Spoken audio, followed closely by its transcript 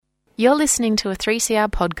You're listening to a 3CR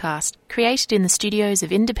podcast created in the studios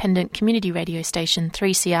of independent community radio station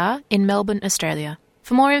 3CR in Melbourne, Australia.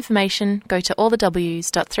 For more information, go to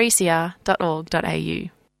allthews.3cr.org.au.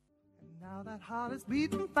 Now that heart is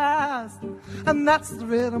beating fast, and that's the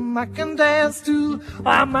rhythm I can dance to.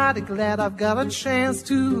 I'm mighty glad I've got a chance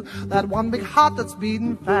to. That one big heart that's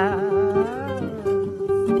beating fast.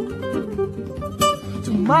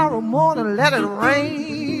 Tomorrow morning let it rain.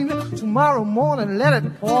 Tomorrow morning let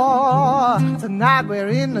it pour. Tonight we're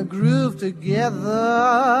in the groove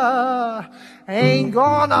together. Ain't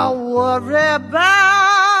gonna worry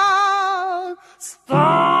about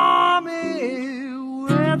stormy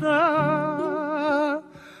weather.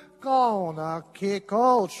 Gonna kick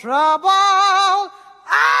old trouble out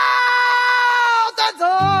the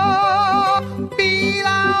door. Beat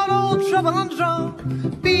out old trouble and drum.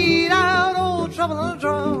 Beat out old trouble and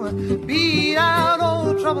drum. Beat out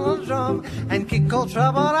old trouble and drum. And kick old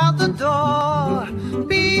trouble out the door.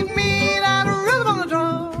 Beat me that rhythm on the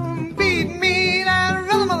drum. Beat me that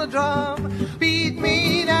rhythm on the drum. Beat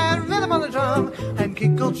me that rhythm on the drum. And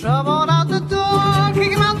kick old trouble out the door.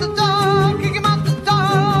 Kick him out the door. Kick him out the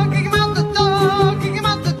door. Kick him out the door. Kick him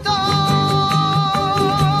out the door.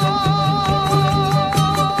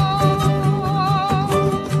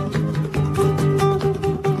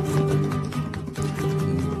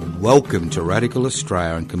 Welcome to Radical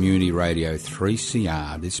Australia and Community Radio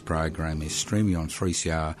 3CR. This program is streaming on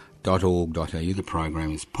 3cr.org.au. The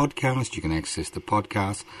program is podcast. You can access the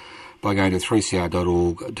podcast by going to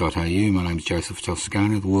 3cr.org.au. My name is Joseph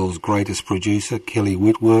Toscano. The world's greatest producer, Kelly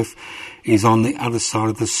Whitworth, is on the other side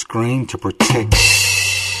of the screen to protect...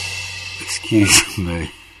 Excuse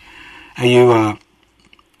me. Are you I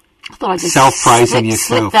thought I just self-praising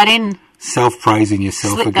yourself? Slip that in. Self-praising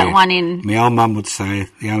yourself Slip again. that one in. My old mum would say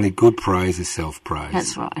the only good praise is self-praise.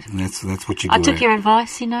 That's right. And that's what you I do. took your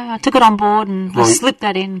advice, I took it on board and I slipped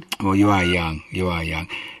that in. Well, you are young.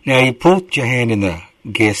 Now, you put your hand in the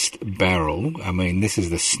guest barrel. I mean, this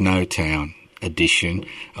is the Snowtown edition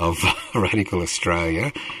of Radical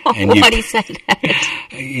Australia. And Why do you say that?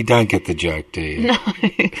 You don't get the joke, do you? No.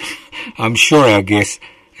 I'm sure our guest,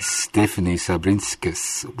 Stephanie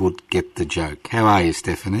Sabrinskis, would get the joke. How are you,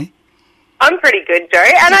 Stephanie? I'm pretty good, Joe,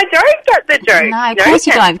 and I don't get the joke. No, of course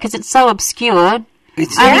you don't, because it's so obscure. Only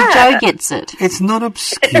Joe gets it. It's not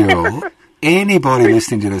obscure. Anybody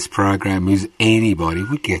listening to this program who's anybody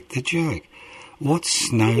would get the joke. What's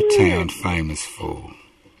Snowtown famous for?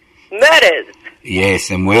 Murders. Yes,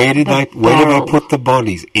 and where did they put the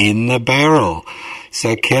bodies? In the barrel.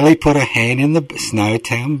 So Kelly put her hand in the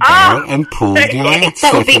Snowtown barrel and pulled you out.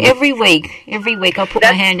 That would be every week. Every week I'll put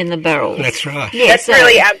my hand in the barrel. That's right. Yes, That's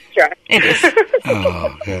really abstract. It is.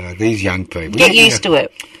 Oh, God, these young people. Get used to it.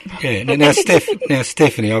 Yeah. Now,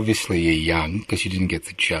 Stephanie, obviously you're young because you didn't get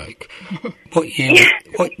the joke. What year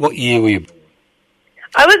were you?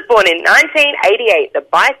 I was born in 1988, the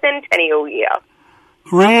bicentennial year.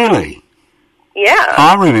 Really? Yeah.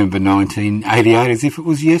 I remember 1988 as if it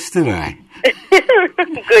was yesterday.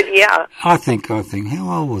 Good year. I think, how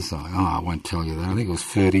old was I? Oh, I won't tell you that. I think it was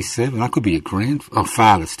 37. I could be your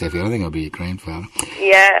father, Stephanie. I think I'll be your grandfather.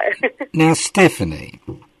 Yeah. Now, Stephanie,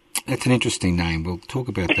 that's an interesting name. We'll talk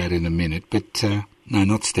about that in a minute. But, no,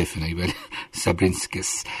 not Stephanie, but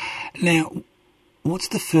Sabrinskis. Now, what's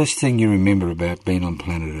the first thing you remember about being on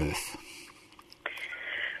planet Earth?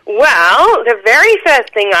 Well, the very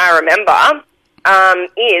first thing I remember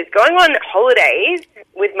is going on holidays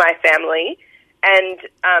with my family and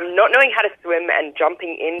not knowing how to swim and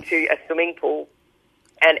jumping into a swimming pool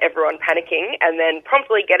and everyone panicking and then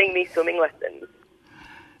promptly getting these swimming lessons.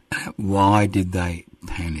 Why did they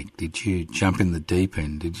panic? Did you jump in the deep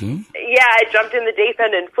end, did you? Yeah, I jumped in the deep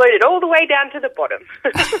end and floated all the way down to the bottom.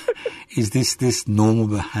 Is this normal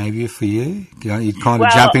behaviour for you? You kind of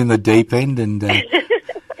jump in the deep end and...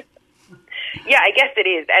 Yeah, I guess it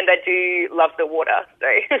is, and I do love the water, so...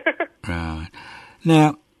 Right.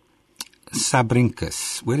 Now,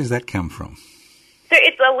 Sabrinkas, where does that come from? So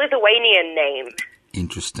it's a Lithuanian name.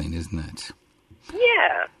 Interesting, isn't it?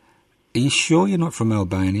 Yeah. Are you sure you're not from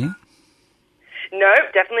Albania? No,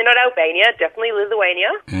 definitely not Albania, definitely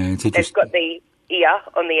Lithuania. It's It's got the ear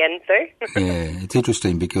on the end, so... Yeah, it's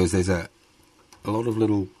interesting because there's a lot of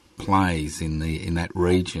little plays in that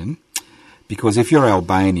region. Because if you're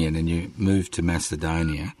Albanian and you moved to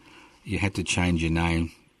Macedonia, you had to change your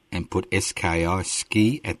name and put SKI,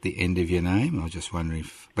 ski, at the end of your name. I was just wondering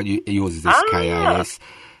if... But yours is SKAS.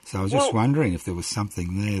 So I was just wondering if there was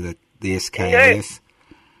something there that the SKAS...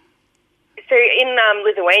 So in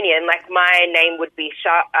Lithuanian, like my name would be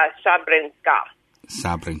Sabrinska.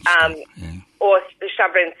 Sabrinska, yeah. or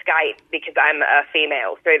Shubber and Skite because I'm a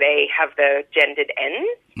female, so they have the gendered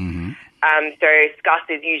ends. Mm-hmm. So Scuss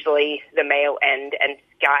is usually the male end and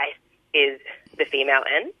Skite is the female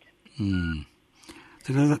end. Mm.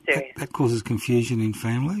 So that causes confusion in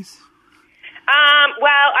families?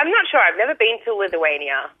 Well, I'm not sure. I've never been to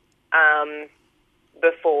Lithuania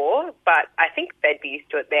before, but I think they'd be used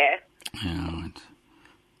to it there. Right.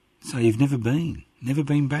 So you've never been? Never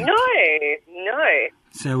been back? No.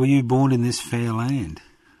 So were you born in this fair land?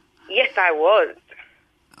 Yes, I was.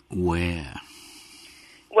 Where?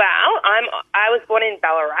 Well, I was born in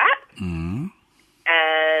Ballarat,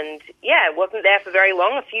 and wasn't there for very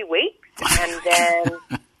long, a few weeks, and then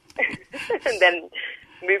and then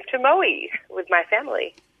moved to Maui with my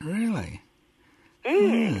family. Really?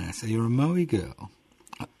 Mm. Yeah, so you're a Maui girl.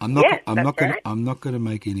 I'm Yes, not that's right. going to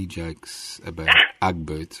make any jokes about Ugg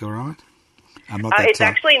boots, all right? I'm not that It's type.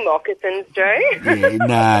 actually moccasins, Joe.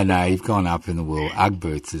 Yeah, no, you've gone up in the world. Ugg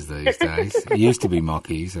boots is these days. It used to be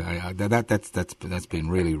mockies. That's been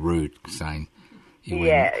really rude saying.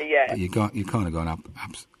 Yeah. You kind of gone up,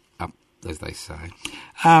 as they say.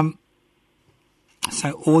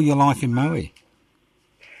 So all your life in Maui.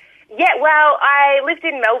 Yeah, well, I lived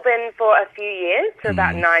in Melbourne for a few years, for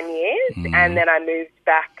about 9 years, and then I moved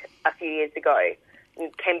back a few years ago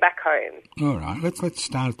and came back home. All right, let's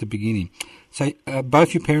start at the beginning. So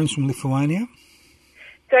both your parents from Lithuania?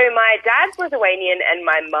 So my dad's Lithuanian and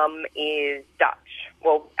my mum is Dutch.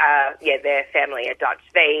 Well, their family are Dutch.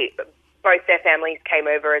 Both their families came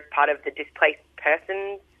over as part of the Displaced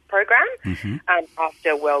Persons program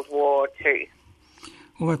after World War II.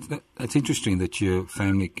 Well, that's interesting that your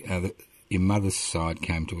family, your mother's side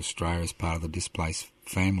came to Australia as part of the Displaced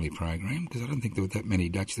Family program, because I don't think there were that many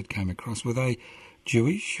Dutch that came across. Were they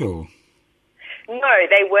Jewish or? No,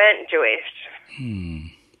 they weren't Jewish.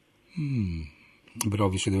 But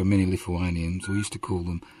obviously there were many Lithuanians. We used to call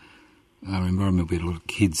them, I remember we had a lot of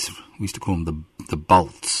kids, we used to call them the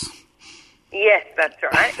Bolts. Yes, that's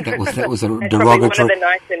right. That was a That's derogatory. probably one of the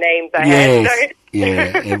nicer names I Yes, had.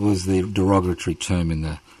 yeah, it was the derogatory term in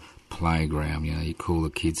the playground. You know, you call the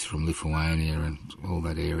kids from Lithuania and all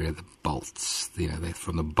that area the Balts. You know, they're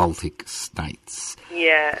from the Baltic states.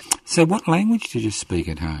 Yeah. So what language did you speak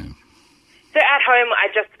at home? So at home, I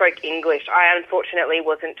just spoke English. I unfortunately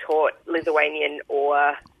wasn't taught Lithuanian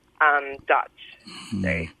or Dutch.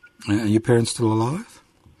 So. Are your parents still alive?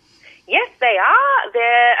 Yes, they are.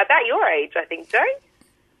 They're about your age, I think, Joe.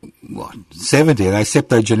 What, 70? Are they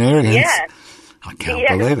septuagenarians? Yeah. I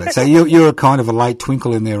can't believe it. So you're a kind of a late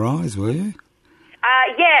twinkle in their eyes, were you?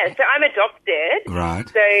 Yeah, so I'm adopted. Right.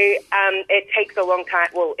 So it takes a long time.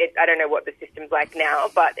 Well, I don't know what the system's like now,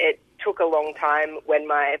 but it took a long time when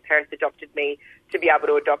my parents adopted me to be able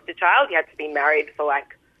to adopt a child. You had to be married for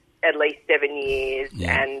like at least 7 years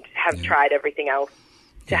and have tried everything else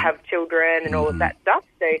to have children and all of that stuff.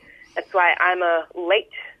 So that's why I'm a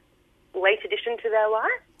late addition to their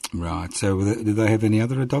life. Right. So did they have any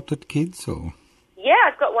other adopted kids or? Yeah,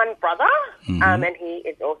 I've got one brother, and he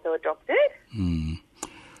is also adopted.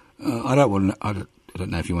 I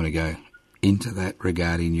don't know if you want to go into that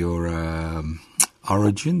regarding your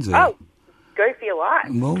origins. Or, Oh, go for your life.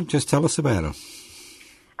 Well, just tell us about them.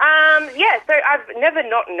 So I've never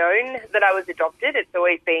not known that I was adopted. It's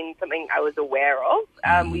always been something I was aware of.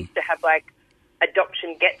 We used to have like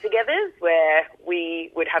adoption get-togethers where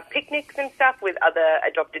we would have picnics and stuff with other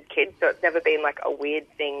adopted kids, so it's never been like a weird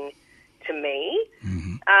thing to me.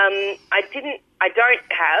 I didn't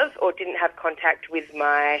have contact with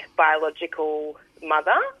my biological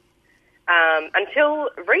mother until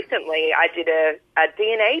recently. I did a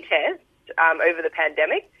DNA test over the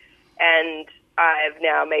pandemic, and I've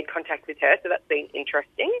now made contact with her, so that's been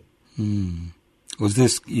interesting. Was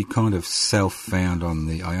this you kind of self-found on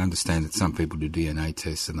the... I understand that some people do DNA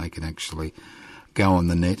tests and they can actually go on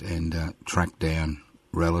the net and track down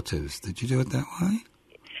relatives. Did you do it that way?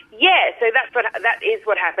 Yeah, so that is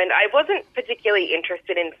what happened. I wasn't particularly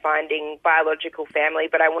interested in finding biological family,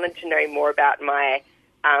 but I wanted to know more about my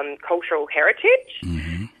cultural heritage.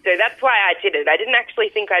 So that's why I did it. I didn't actually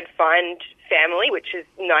think I'd find family, which is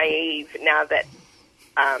naive now that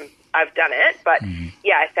I've done it. But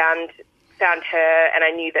yeah, I found her, and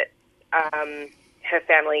I knew that her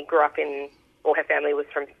family her family was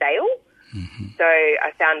from Sale. So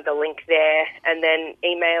I found the link there, and then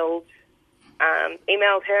emailed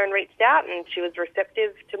her and reached out, and she was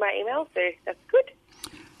receptive to my email, so that's good.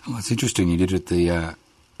 Well, it's interesting. You did it the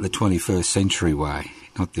 21st century way,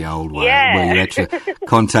 not the old way, Yeah. where you actually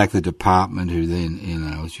contact the department, who then,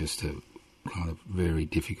 it was just a kind of very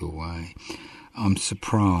difficult way. I'm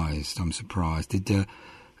surprised. Did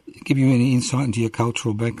give you any insight into your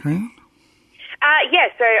cultural background? Yeah,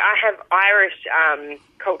 so I have Irish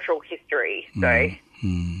cultural history. So,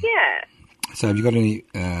 yeah. So have you got any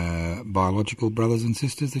biological brothers and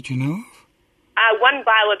sisters that you know of? One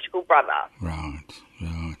biological brother. Right.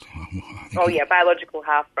 Biological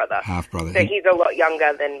half-brother. Half-brother. So he's a lot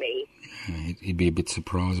younger than me. He'd be a bit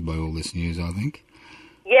surprised by all this news, I think.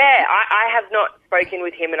 Yeah, I have not spoken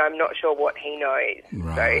with him and I'm not sure what he knows.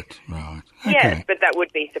 Right. Okay. Yes, but that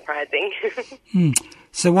would be surprising.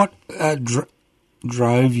 So what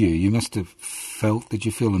drove you? You must have did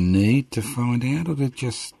you feel a need to find out, or did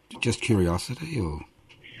just curiosity, or?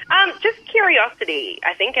 Just curiosity,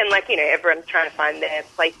 I think, and everyone's trying to find their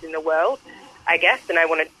place in the world, I guess, and I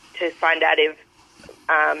wanted to find out if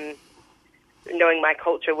knowing my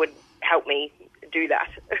culture would help me do that.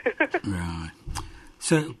 Right.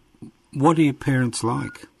 So, what are your parents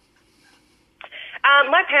like?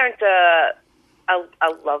 My parents are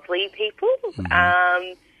lovely people.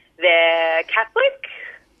 Mm-hmm. They're Catholic,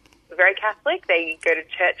 very Catholic. They go to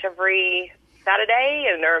church every Saturday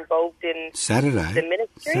and are involved in the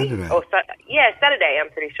ministry. Saturday, I'm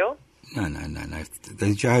pretty sure. No.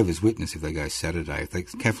 The Jehovah's Witness, if they go Saturday. If the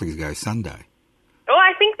Catholics go Sunday. Well,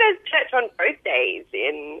 I think there's church on both days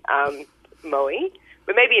in Moe.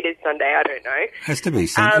 But maybe it is Sunday, I don't know. Has to be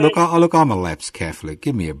Sunday. Look, I'm a lapsed Catholic.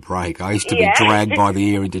 Give me a break. I used to be dragged by the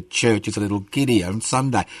ear into church as a little kiddie on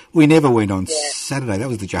Sunday. We never went on Saturday. That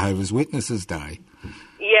was the Jehovah's Witnesses' day.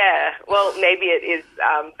 Yeah, well, maybe it is.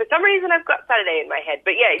 For some reason, I've got Saturday in my head.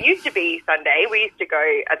 But yeah, it used to be Sunday. We used to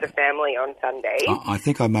go as a family on Sunday. I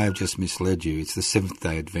think I may have just misled you. It's the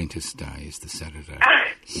Seventh-day Adventist Day is the Saturday.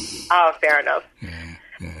 Oh, fair enough. Yeah.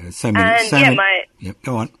 There's so many. Yep,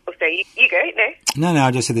 go on. Oh, so you go, no? No,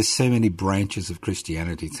 I just said there's so many branches of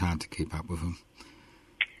Christianity, it's hard to keep up with them.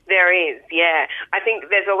 There is, yeah. I think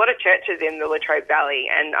there's a lot of churches in the Latrobe Valley,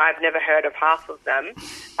 and I've never heard of half of them.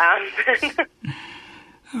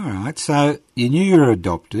 All right, so you knew you were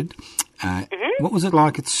adopted. What was it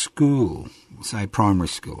like at school, say primary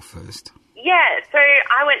school first? Yeah, so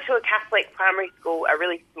I went to a Catholic primary school, a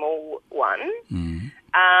really small one.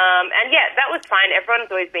 And yeah, that was fine.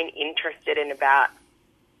 Everyone's always been interested in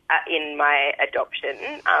my adoption,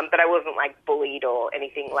 but I wasn't bullied or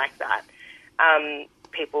anything like that.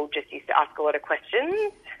 People just used to ask a lot of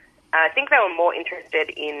questions. I think they were more interested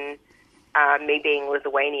in me being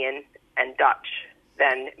Lithuanian and Dutch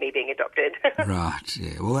than me being adopted. Right,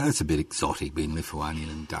 yeah. Well, that's a bit exotic, being Lithuanian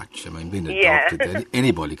and Dutch. I mean, being adopted,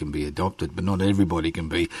 anybody can be adopted, but not everybody can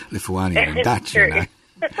be Lithuanian and Dutch, true. You know.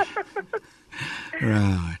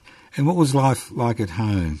 Right. And what was life like at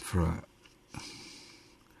home for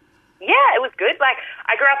Yeah, it was good.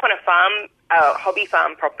 I grew up on a farm, a hobby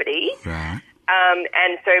farm property. Right.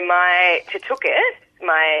 And so to Tukis,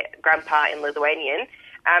 my grandpa in Lithuanian,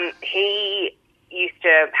 he used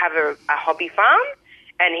to have a hobby farm,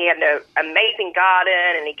 and he had an amazing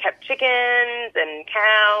garden, and he kept chickens and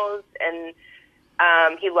cows, and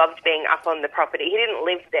he loved being up on the property. He didn't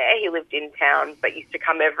live there. He lived in town, but used to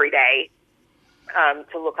come every day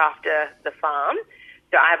to look after the farm.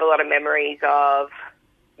 So I have a lot of memories of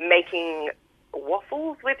making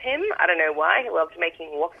waffles with him. I don't know why. He loved making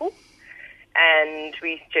waffles. And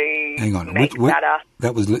we used to make batter.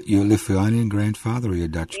 That was your Lithuanian grandfather or your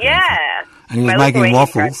Dutch grandfather? Yeah. And he was making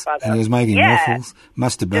waffles. And he was making waffles.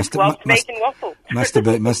 Must have making waffles. must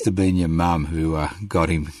have been your mum who got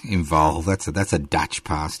him involved. That's a Dutch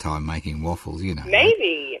pastime, making waffles, you know.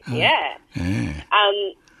 Maybe, yeah.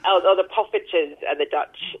 Or the poffertjes are the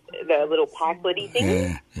Dutch, the little pipeletty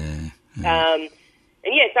things. Yeah.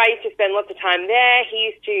 And yes, I used to spend lots of time there.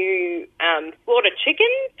 He used to slaughter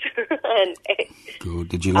chickens and eggs. Good.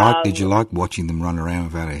 Did you like watching them run around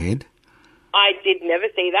without a head? I did never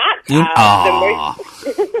see that.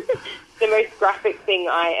 The most graphic thing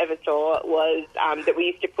I ever saw was that we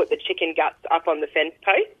used to put the chicken guts up on the fence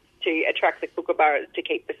post to attract the kookaburras to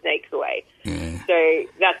keep the snakes away. Yeah. So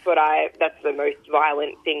that's the most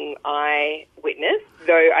violent thing I witnessed,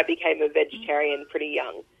 though I became a vegetarian pretty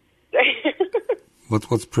young.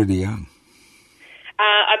 What's pretty young?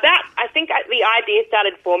 I think the idea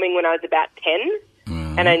started forming when I was about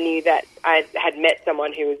 10, and I knew that I had met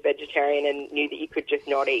someone who was vegetarian and knew that you could just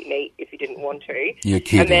not eat meat if you didn't want to. You're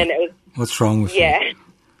kidding. And then it was, what's wrong with you? Yeah.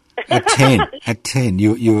 At 10,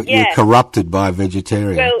 you're corrupted by a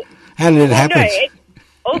vegetarian. Well, how did it happen?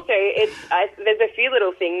 There's a few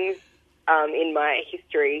little things in my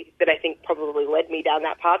history that I think probably led me down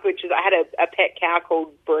that path, which is I had a pet cow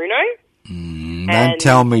called Bruno. Don't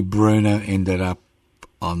tell me Bruno ended up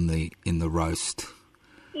in the roast.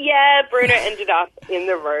 Yeah, Bruno ended up in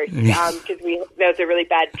the roast because there was a really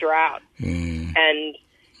bad drought, and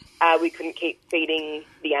we couldn't keep feeding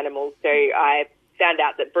the animals. So I found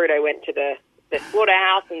out that Bruno went to the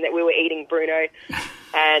slaughterhouse and that we were eating Bruno,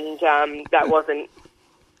 and that wasn't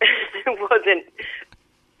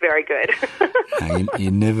very good. No,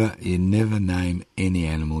 you never name any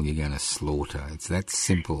animal you're going to slaughter. It's that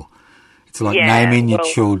simple. It's like naming your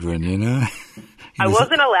children, you know. I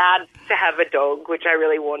wasn't allowed to have a dog, which I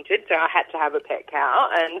really wanted, so I had to have a pet cow,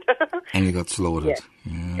 and you got slaughtered.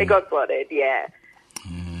 Yeah. It got slaughtered. Yeah.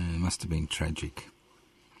 It must have been tragic.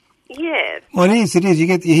 Yeah. Well, it is. You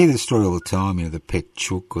hear the story all the time. You know, the pet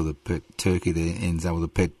chook or the pet turkey that ends up, or the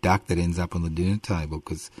pet duck that ends up on the dinner table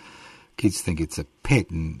because kids think it's a pet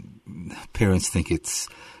and parents think it's,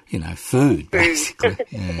 you know, food basically.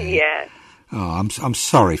 Yeah. Oh, I'm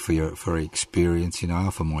sorry for your experience. You know, I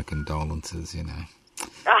offer my condolences. You know.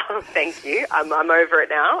 Oh, thank you. I'm over it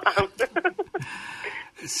now.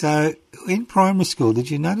 So, in primary school,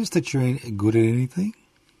 did you notice that you're good at anything?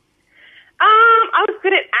 I was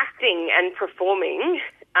good at acting and performing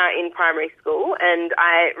in primary school, and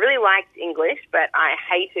I really liked English, but I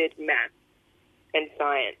hated maths and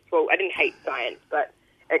science. Well, I didn't hate science, but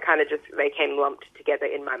it kind of just they came lumped together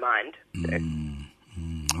in my mind. So.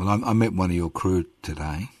 Well, I met one of your crew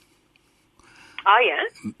today. Oh, yeah?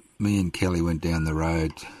 Me and Kelly went down the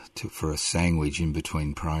road for a sandwich in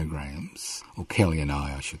between programs. Or Kelly and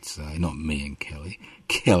I should say, not me and Kelly.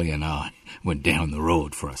 Kelly and I went down the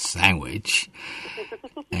road for a sandwich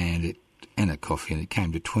and a coffee, and it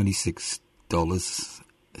came to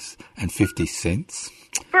 $26.50.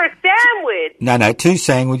 For a sandwich? No, 2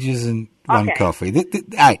 sandwiches and 1 coffee.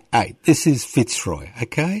 Hey, this is Fitzroy,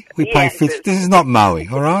 okay? We pay Fitz. This is not Moe,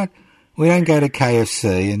 all right? We don't go to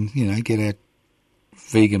KFC and, you know, get our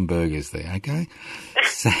vegan burgers there, okay?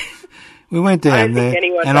 So we went down there,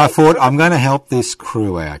 and I thought, I'm going to help this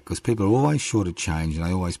crew out because people are always short of change and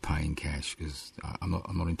they always pay in cash because I'm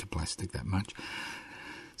not into plastic that much.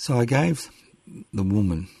 So I gave the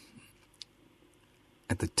woman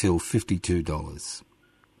at the till $52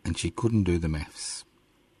 and she couldn't do the maths.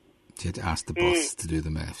 She had to ask the boss to do the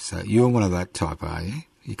maths. So you're one of that type, are you?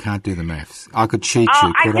 You can't do the maths. I could cheat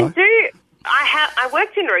you, could I? I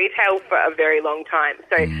worked in retail for a very long time,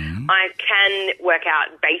 so I can work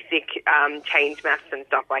out basic change maths and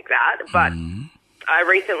stuff like that. But I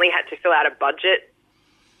recently had to fill out a budget,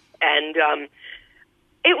 and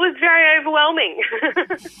it was very overwhelming.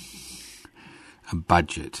 A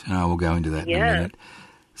budget. Oh, we'll go into that in a minute.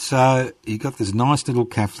 So you got this nice little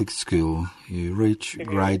Catholic school. You reach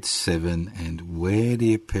grade 7, and where do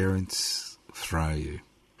your parents throw you?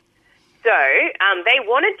 So they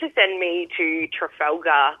wanted to send me to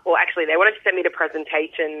Trafalgar, or actually they wanted to send me to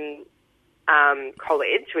Presentation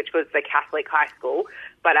College, which was the Catholic high school,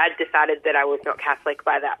 but I'd decided that I was not Catholic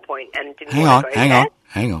by that point and didn't want to go there.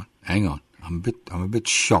 Hang on. I'm a bit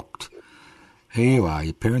shocked. Here you are,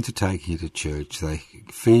 your parents are taking you to church, they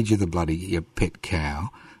feed you your pet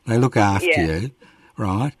cow, they look after you,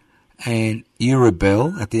 right? And you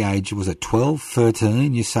rebel at the age, was it 12,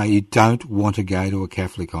 13? You say you don't want to go to a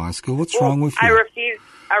Catholic high school. What's wrong with you?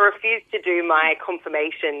 I refused to do my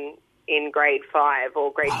confirmation in grade 5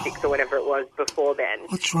 or grade 6 or whatever it was before then.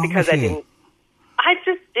 What's wrong because with I you? didn't. I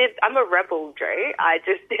just did. I'm a rebel, Drew. I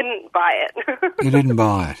just didn't buy it. You didn't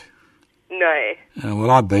buy it? No. Well,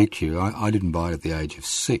 I beat you. I didn't buy it at the age of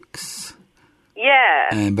 6.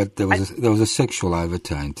 Yeah. But there was a sexual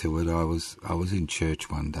overtone to it. I was in church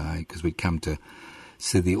one day because we'd come to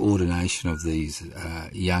see the ordination of these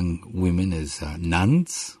young women as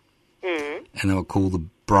nuns, and they were called the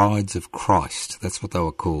Brides of Christ. That's what they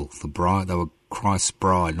were called. The bride. They were Christ's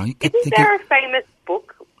bride. Isn't there a famous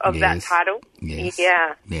book of that title? Yes.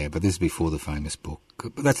 Yeah. Yeah, but this is before the famous book.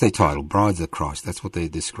 But that's their title, Brides of Christ. That's what they're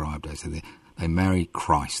described as. They marry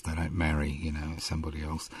Christ. They don't marry, somebody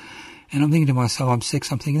else. And I'm thinking to myself, I'm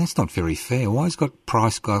 6. I'm thinking that's not very fair. Why has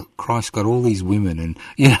Christ got all these women, and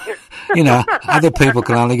other people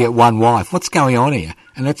can only get one wife? What's going on here?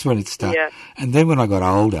 And that's when it started. Yeah. And then when I got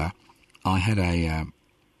older, I had an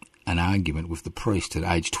argument with the priest at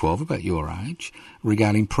age 12, about your age,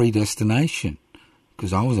 regarding predestination,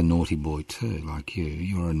 because I was a naughty boy too, like you.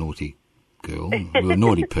 You were a naughty girl. We were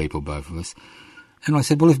naughty people, both of us. And I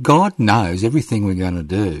said, well, if God knows everything we're going to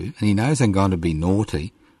do, and he knows I'm going to be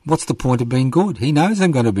naughty, what's the point of being good? He knows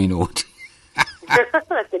I'm going to be naughty.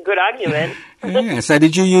 That's a good argument. Yeah. So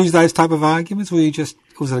did you use those type of arguments, or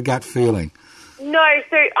was it a gut feeling? No.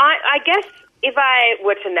 So I guess if I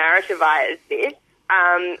were to narrativize this,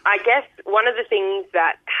 I guess one of the things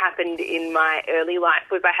that happened in my early life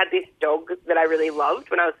was I had this dog that I really loved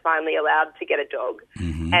when I was finally allowed to get a dog.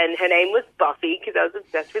 Mm-hmm. And her name was Buffy because I was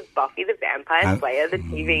obsessed with Buffy the Vampire Slayer, the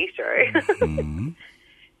TV show. Mm-hmm.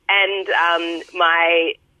 And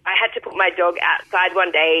my I had to put my dog outside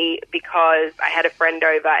one day because I had a friend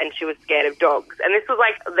over and she was scared of dogs. And this was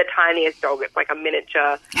like the tiniest dog. It's like a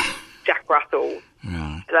miniature Jack Russell.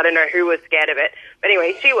 Right. I don't know who was scared of it. But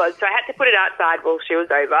anyway, she was. So I had to put it outside while she was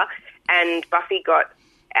over. And Buffy got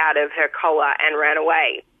out of her collar and ran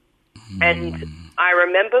away. And I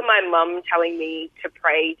remember my mum telling me to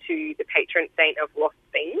pray to the patron saint of lost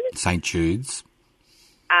things. St. Jude's.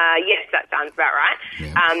 Yes, that sounds about right.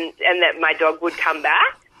 Yeah. And that my dog would come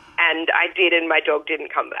back. And I did, and my dog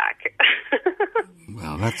didn't come back.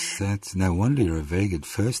 Well, that's no wonder you're a vegan.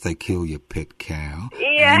 First they kill your pet cow,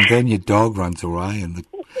 Yeah. and then your dog runs away,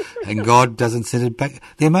 and God doesn't send it back.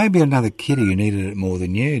 There may be another kitty who needed it more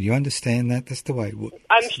than you. Do you understand that? That's the way it works.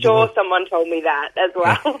 I'm sure someone told me that as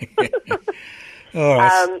well. All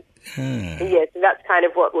right. Yeah, so that's kind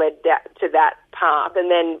of what led to that path.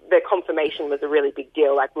 And then the confirmation was a really big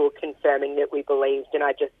deal. Like, we were confirming that we believed, and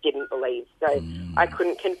I just didn't believe. So I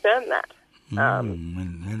couldn't confirm that.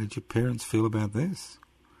 And how did your parents feel about this?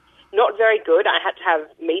 Not very good. I had to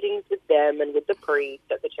have meetings with them and with the priest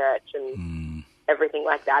at the church and everything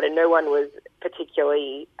like that. And no one was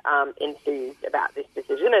particularly enthused about this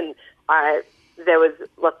decision. And there was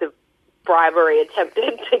lots of bribery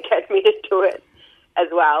attempted to get me to do it as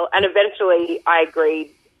well. And eventually I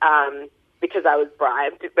agreed because I was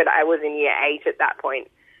bribed, but I was in year 8 at that point.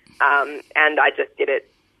 And I just did it.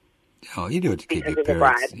 Oh, you do it to keep your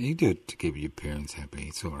parents. You do it to keep your parents happy.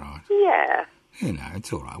 It's all right. Yeah. You know,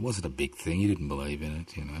 it's all right. It wasn't a big thing. You didn't believe in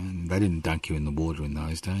it, you know. And they didn't dunk you in the water in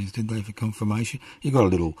those days, did they, for confirmation? You got a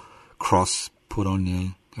little cross put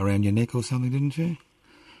on around your neck or something, didn't you?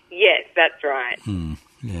 Yes, that's right.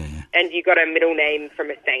 Yeah. And you got a middle name from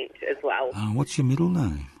a saint as well. What's your middle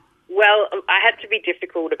name? Well, I had to be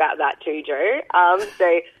difficult about that too, Joe.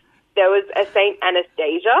 So there was a Saint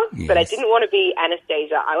Anastasia, but I didn't want to be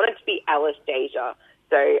Anastasia. I wanted to be Alastasia.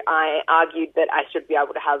 So I argued that I should be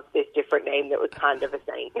able to have this different name that was kind of a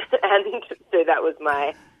saint. And so that was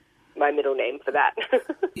my middle name for that.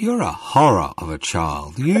 You're a horror of a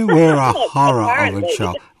child. You were a horror of a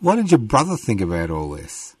child. What did your brother think about all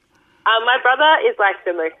this? My brother is like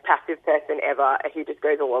the most passive person ever. He just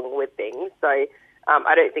goes along with things. So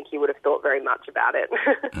I don't think he would have thought very much about it.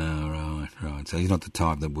 Oh, right. So he's not the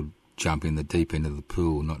type that would jump in the deep end of the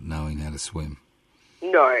pool not knowing how to swim.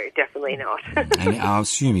 No, definitely not. And I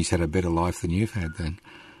assume he's had a better life than you've had then.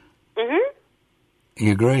 Mm-hmm.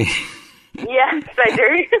 You agree? Yes, I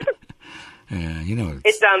do. Yeah, you know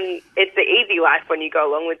it's the easy life when you go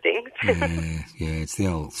along with things. yeah, it's the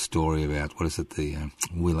old story about what is it, the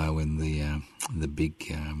willow and the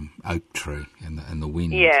big oak tree and the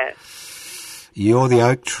wind. Yeah. You're the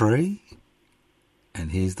oak tree,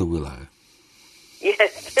 and here's the willow.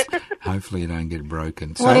 Yes. Hopefully you don't get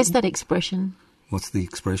broken. What is that expression? What's the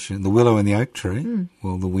expression? The willow and the oak tree?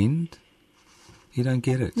 Well, the wind? You don't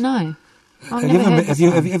get it? No. Have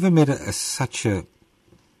you ever met such a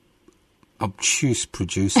obtuse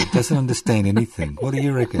producer? Doesn't understand anything. What do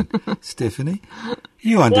you reckon, Stephanie?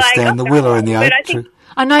 You understand the willow and the oak tree.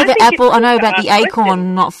 I know the apple. I know about the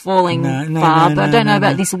acorn not falling far, but I don't know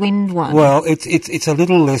about this wind one. Well, it's a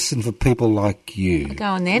little lesson for people like you. Go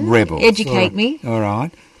on then. Rebels. Educate me. All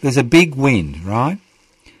right. There's a big wind, right?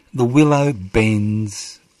 The willow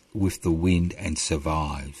bends with the wind and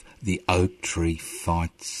survives. The oak tree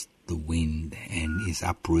fights the wind and is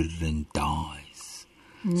uprooted and dies.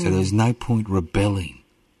 So there's no point rebelling.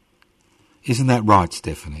 Isn't that right,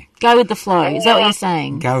 Stephanie? Go with the flow. Is that what you're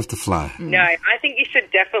saying? Go with the flow. No, I think you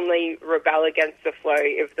should definitely rebel against the flow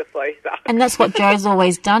if the flow sucks. And that's what Joe's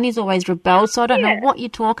always done. He's always rebelled, so I don't know what you're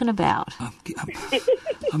talking about.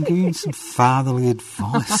 I'm giving you some fatherly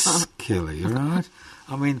advice, Kelly, all right?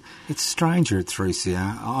 I mean, it's stranger at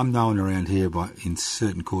 3CR. I'm known around here in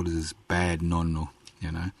certain quarters as bad nonno,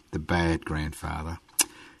 the bad grandfather.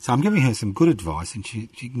 So I'm giving her some good advice and she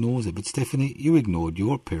ignores it. But Stephanie, you ignored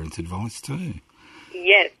your parents' advice too.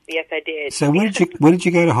 Yes, I did. So where did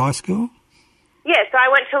you go to high school? Yeah, so I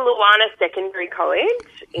went to Luana Secondary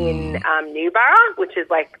College in Newborough, which is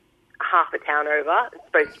like half a town over. It's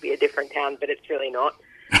supposed to be a different town, but it's really not.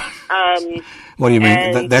 What do you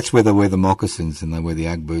mean? That's where they wear the moccasins and they wear the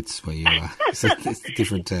Ugg boots where you are. So it's a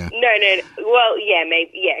different town. No. Well, yeah,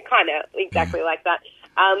 maybe, yeah, kind of, exactly like that.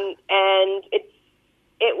 And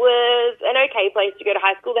it was an okay place to go to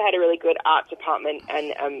high school. They had a really good art department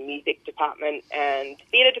and a music department and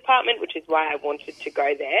theatre department, which is why I wanted to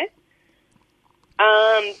go there.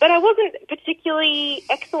 But I wasn't particularly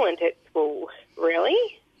excellent at school, really.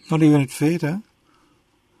 Not even at theatre?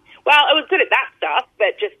 Well, I was good at that stuff,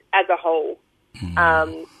 but just as a whole,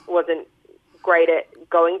 wasn't great at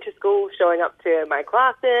going to school, showing up to my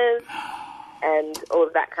classes. and all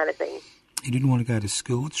of that kind of thing. You didn't want to go to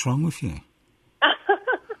school? What's wrong with you?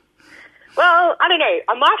 Well, I don't know.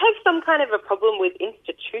 I might have some kind of a problem with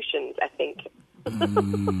institutions, I think.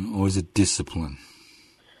 Or is it discipline?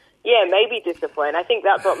 Yeah, maybe discipline. I think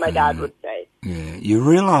that's what my dad would say. Yeah. You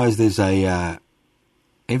realise there's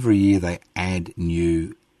every year they add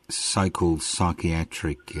new so-called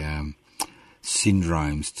psychiatric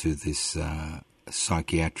syndromes to this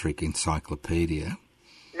psychiatric encyclopedia.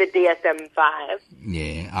 The DSM-5.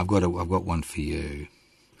 Yeah, I've got one for you.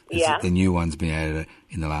 Yeah. The new one's been added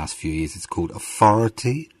in the last few years. It's called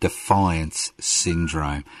Authority Defiance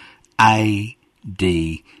Syndrome, ADS,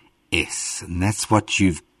 and that's what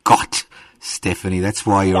you've got, Stephanie. That's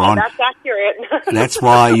why you're on. That's accurate. That's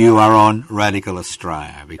why you are on Radical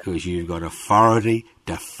Australia, because you've got Authority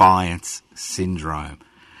Defiance Syndrome,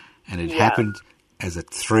 and it happened as a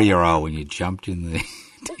 3-year-old when you jumped in the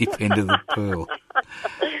deep end of the pool.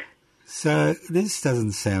 So this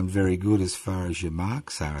doesn't sound very good as far as your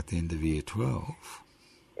marks are at the end of Year 12.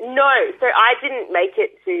 No, so I didn't make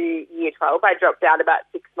it to Year 12. I dropped out about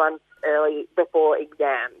 6 months early before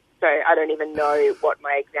exams. So I don't even know what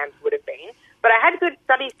my exams would have been. But I had good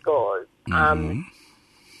study scores. Mm-hmm.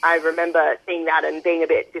 I remember seeing that and being a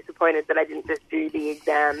bit disappointed that I didn't just do the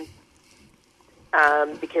exams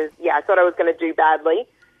because, I thought I was going to do badly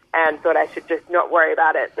and thought I should just not worry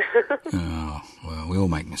about it. Oh, well, we all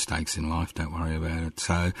make mistakes in life, don't worry about it.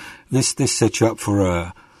 So this set you up for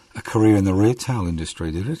a career in the retail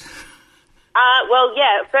industry, did it?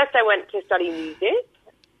 First I went to study music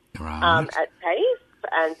Right. at TAFE,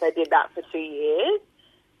 and so I did that for 2 years.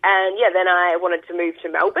 And, then I wanted to move to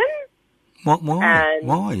Melbourne. Why?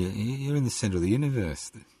 Why? You're in the centre of the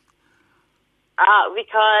universe.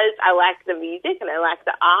 Because I liked the music and I liked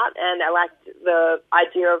the art and I liked the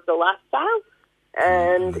idea of the lifestyle.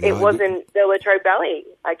 And it wasn't the Latrobe Valley,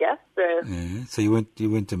 I guess. Yeah. So you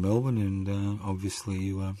went to Melbourne and obviously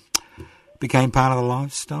you became part of the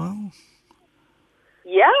lifestyle?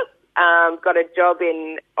 Yeah. Got a job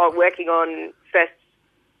working on first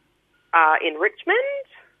in Richmond.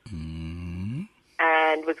 Mm.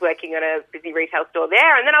 And was working on a busy retail store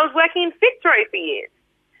there. And then I was working in Fitzroy for years.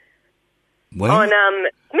 Where? On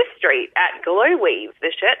Smith Street at Glowweave,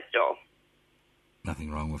 the shirt store.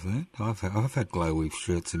 Nothing wrong with that. I've had Glowweave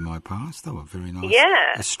shirts in my past. They were very nice.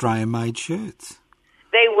 Yeah. Australian-made shirts.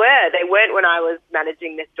 They were. They weren't when I was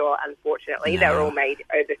managing the store, unfortunately. No. They were all made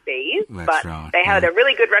overseas. That's but right, they had a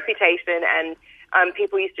really good reputation, and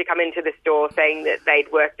people used to come into the store saying that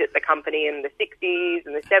they'd worked at the company in the 60s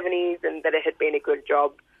and the 70s and that it had been a good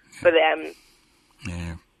job for them.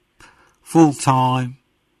 Yeah. Full-time.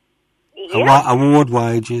 Yeah. Award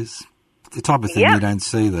wages. The type of thing Yeah. you don't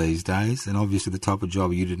see these days, and obviously the type of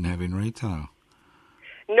job you didn't have in retail.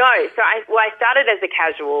 No, so I started as a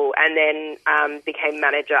casual and then became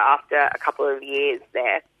manager after a couple of years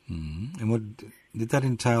there. Mm. And what did that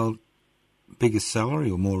entail? Bigger salary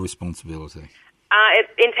or more responsibility? It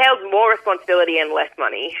entailed more responsibility and less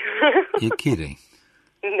money. You're kidding.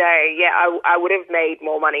 No, yeah, I would have made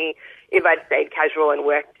more money if I'd stayed casual and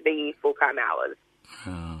worked the full-time hours.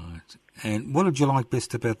 Right. And what did you like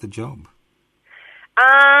best about the job?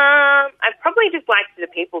 I probably just liked the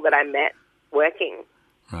people that I met working.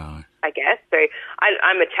 Right. I guess. So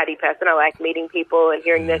I'm a chatty person. I like meeting people and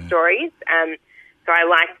hearing their stories. So I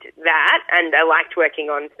liked that, and I liked working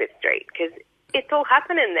on Smith Street because it's all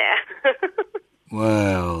happening there.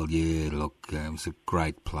 Well, yeah, look, it was a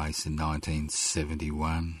great place in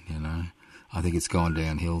 1971, you know. I think it's gone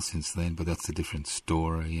downhill since then, but that's a different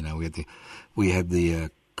story. You know, we had the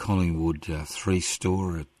Collingwood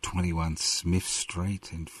 3-store at 21 Smith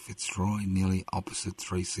Street in Fitzroy, nearly opposite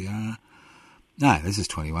 3CR. No, this is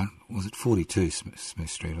 21. Was it 42 Smith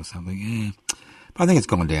Street or something? Yeah. But I think it's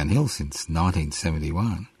gone downhill since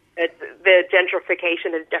 1971. The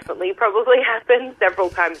gentrification has definitely probably happened several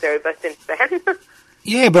times over since then.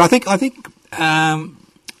 Yeah, but I think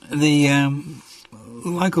the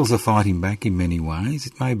locals are fighting back in many ways.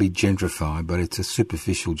 It may be gentrified, but it's a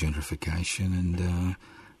superficial gentrification, and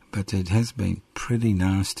but it has been pretty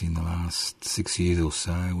nasty in the last 6 years or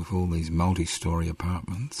so with all these multi-storey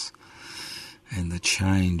apartments and the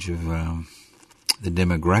change of the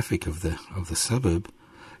demographic of the suburb.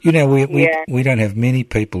 You know, we don't have many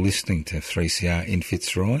people listening to 3CR in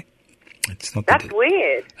Fitzroy. It's not. That's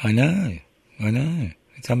weird. I know.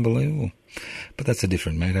 It's unbelievable. But that's a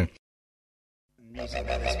different matter.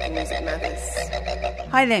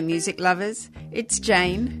 Hi there, music lovers. It's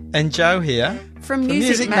Jane and Joe here. From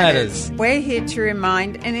Music Matters, we're here to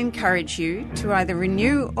remind and encourage you to either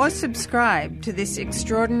renew or subscribe to this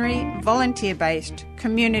extraordinary, volunteer-based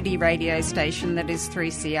community radio station that is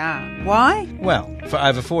 3CR. Why? Well, for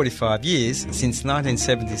over 45 years, since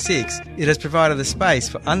 1976, it has provided a space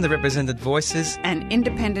for underrepresented voices and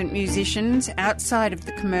independent musicians outside of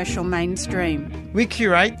the commercial mainstream. We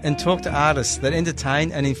curate and talk to artists that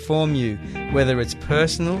entertain and inform you, whether it's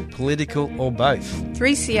personal, political or both.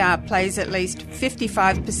 3CR plays at least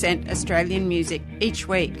 55% Australian music each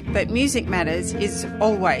week, but Music Matters is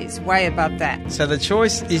always way above that. So the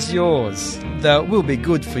choice is yours, though it will be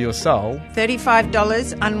good for your soul.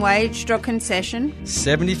 $35 unwaged or concession,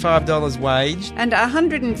 $75 waged, and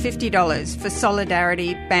 $150 for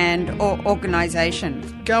solidarity, band or organisation.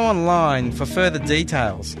 Go online for further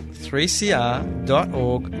details,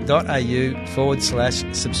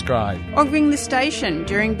 3cr.org.au/subscribe. Or ring the station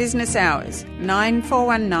during business hours,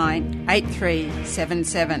 9419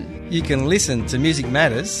 8377. You can listen to Music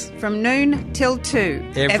Matters from noon till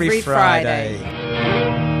 2 every Friday.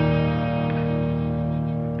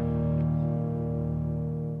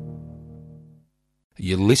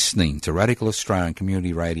 You're listening to Radical Australian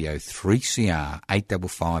Community Radio 3CR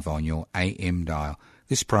 855 on your AM dial.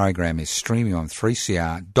 This program is streaming on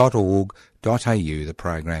 3cr.org.au. The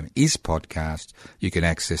program is podcast. You can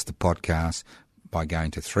access the podcast by going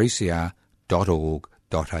to 3cr.org.au.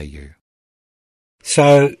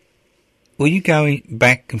 So, were you going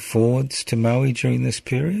back and forwards to Maui during this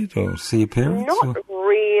period, or see your parents? Not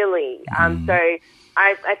really. So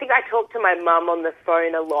I think I talked to my mum on the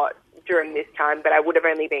phone a lot during this time, but I would have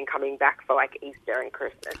only been coming back for like Easter and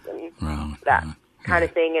Christmas and that kind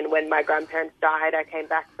of thing. And when my grandparents died, I came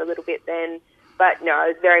back for a little bit then. But no, I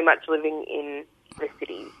was very much living in the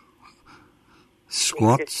city.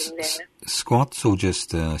 Squats or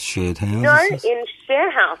just shared houses? No, in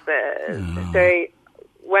share houses. So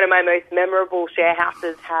one of my most memorable share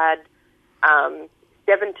houses had 7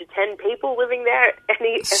 to 10 people living there at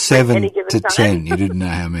any given 7 to time. 10. You didn't know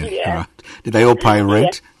how many. Yeah. Right. Did they all pay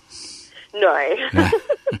rent? No.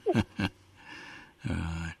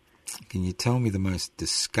 Can you tell me the most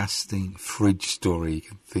disgusting fridge story you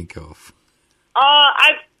can think of?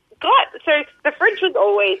 So the fridge was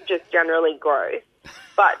always just generally gross,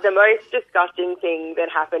 but the most disgusting thing that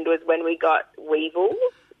happened was when we got weevils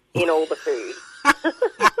in all the food.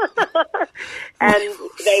 And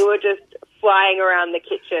they were just flying around the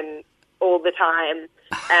kitchen all the time,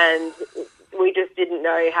 and we just didn't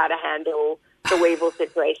know how to handle the weevil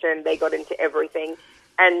situation. They got into everything.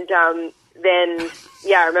 And then,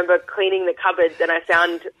 I remember cleaning the cupboards and I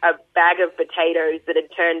found a bag of potatoes that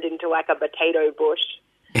had turned into like a potato bush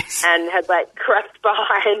and had like crept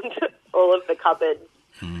behind all of the cupboards.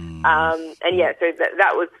 So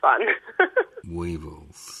that was fun.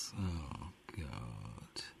 Weevils. Oh,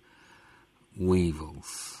 God.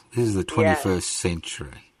 Weevils. This is the 21st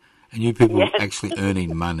century. And you people were actually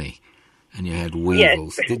earning money and you had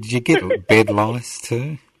weevils. Yes. Did you get bed lice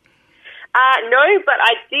too? No, but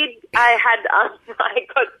I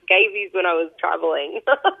got scabies when I was travelling.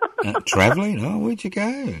 Travelling? Oh, where'd you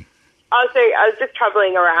go? Oh, so I was just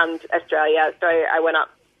travelling around Australia. So I went up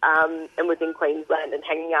and was in Queensland and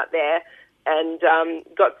hanging out there and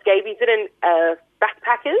got scabies in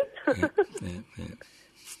backpackers. Yeah.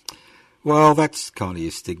 Well, that's kind of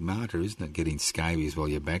your stigmata, isn't it? Getting scabies while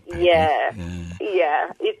you're backpacking.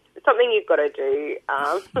 Yeah. It's something you've got to do.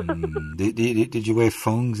 Did you wear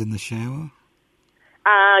thongs in the shower?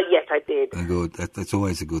 Yes, I did. Good. That's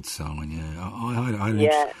always a good sign. Yeah,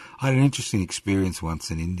 I had an interesting experience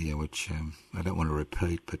once in India, which I don't want to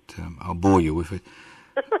repeat, but I'll bore you with it.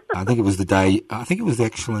 I think it was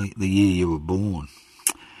actually the year you were born,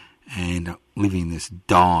 and living in this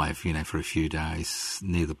dive, for a few days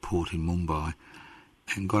near the port in Mumbai.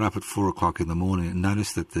 And got up at 4 o'clock in the morning and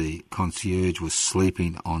noticed that the concierge was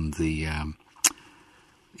sleeping on the,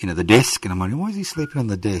 the desk. And I'm wondering, why is he sleeping on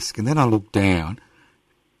the desk? And then I looked down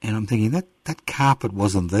and I'm thinking, that carpet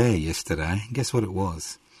wasn't there yesterday. And guess what it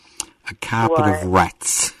was? A carpet of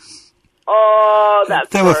rats. Oh, that's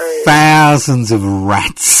There were thousands of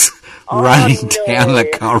rats running down the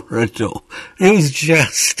corridor. It was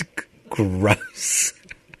just gross.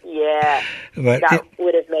 Yeah, but that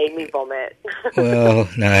would have made me vomit. Well,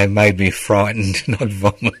 no, it made me frightened, not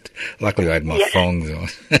vomit. Luckily I had my thongs on.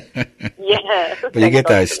 Yeah. But you get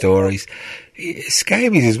those stories.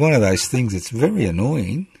 Scabies is one of those things that's very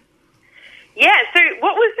annoying. Yeah, so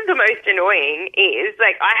what was the most annoying is,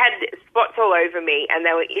 I had spots all over me and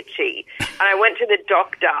they were itchy. And I went to the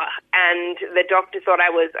doctor and the doctor thought I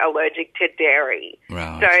was allergic to dairy.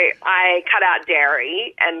 Right. So I cut out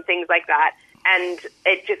dairy and things like that. and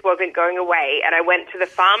it just wasn't going away. And I went to the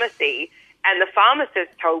pharmacy, and the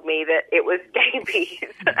pharmacist told me that it was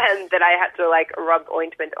scabies and that I had to, like, rub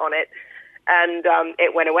ointment on it, and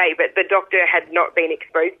it went away. But the doctor had not been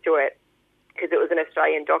exposed to it because it was an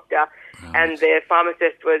Australian doctor, and the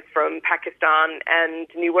pharmacist was from Pakistan and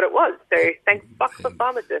knew what it was. So thanks fuck for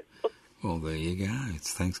pharmacists. Well, there you go.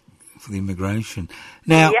 It's thanks for the immigration.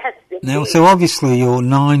 Now, Yes, indeed. so obviously your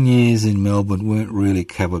 9 years in Melbourne weren't really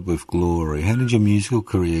covered with glory. How did your musical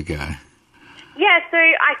career go? Yeah, so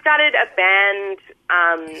I started a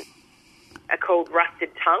band called Rusted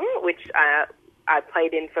Tongue, which I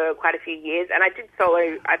played in for quite a few years, and I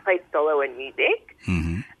played solo in music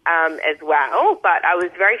as well, but I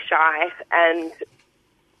was very shy and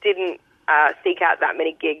didn't seek out that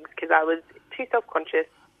many gigs because I was too self-conscious.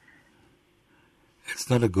 It's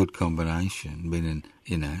not a good combination, being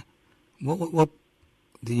what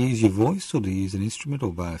do you use your voice or do you use an instrument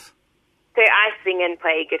or both? So I sing and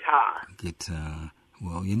play guitar. Guitar.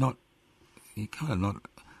 Well, you're kind of not,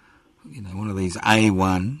 one of these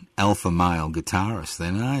A1 alpha male guitarists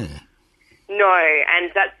then, are you? No,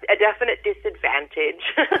 and that's a definite disadvantage.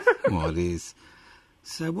 Well, it is.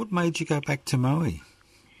 So what made you go back to Moe?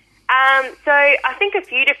 So I think a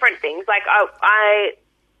few different things. Like I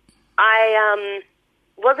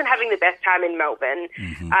wasn't having the best time in Melbourne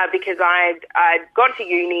because I'd gone to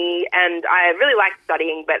uni and I really liked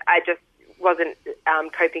studying, but I just wasn't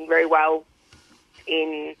coping very well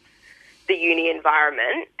in the uni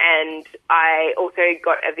environment, and I also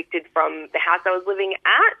got evicted from the house I was living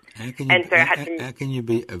at. How can you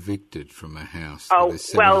be evicted from a house? Oh,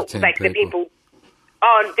 well, like the people.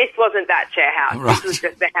 Oh, this wasn't that share house. Right. This was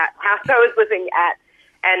just the house I was living at,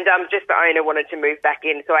 and just the owner wanted to move back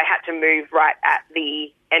in, so I had to move right at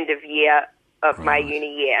the end of year of my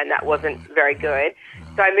uni year, and that wasn't very good.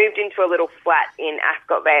 So I moved into a little flat in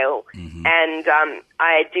Ascot Vale, and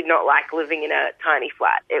I did not like living in a tiny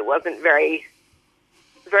flat. It wasn't very,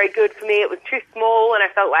 very good for me. It was too small, and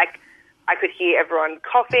I felt like I could hear everyone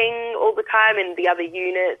coughing all the time in the other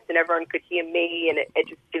units, and everyone could hear me, and it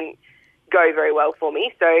just didn't go very well for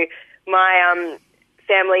me. So my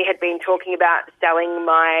family had been talking about selling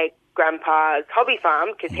my grandpa's hobby farm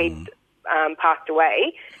because he'd passed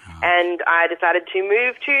away, and I decided to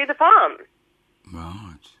move to the farm.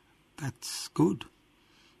 Right. That's good.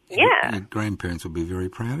 Yeah. Your grandparents would be very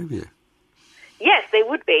proud of you. Yes, they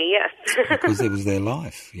would be, yes. Because it was their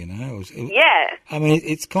life, Yeah. I mean,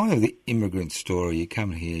 it's kind of the immigrant story. You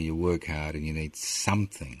come here, you work hard, and you need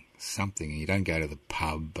something. And you don't go to the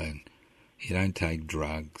pub, and you don't take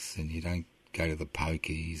drugs, and you don't go to the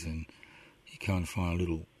pokies, and you kind of find a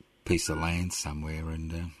little piece of land somewhere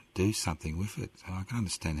and do something with it. So I can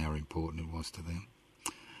understand how important it was to them.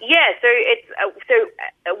 Yeah, so it's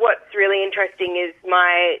what's really interesting is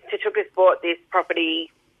my Tatukas bought this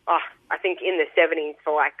property, I think in the 70s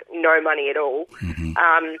for like no money at all,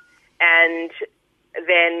 and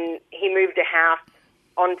then he moved a house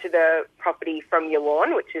onto the property from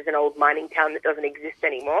Yallourn, which is an old mining town that doesn't exist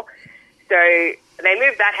anymore. So they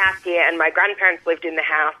moved that house here, and my grandparents lived in the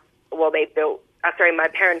house while they built. My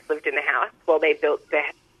parents lived in the house while they built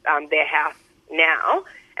their house now.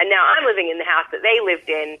 And now I'm living in the house that they lived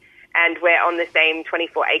in, and we're on the same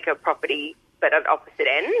 24-acre property, but at opposite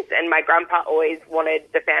ends. And my grandpa always wanted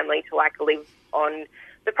the family to live on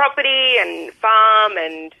the property and farm,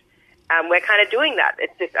 and we're kind of doing that.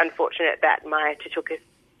 It's just unfortunate that my Tatukas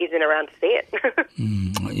isn't around to see it.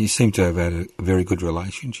 You seem to have had a very good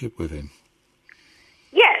relationship with him.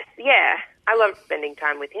 Yes, yeah. I love spending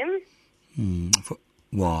time with him.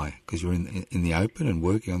 Why? Because you're in the open and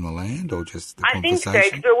working on the land, or just the conversation? I think so,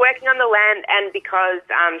 because we're working on the land, and because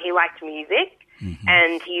he liked music,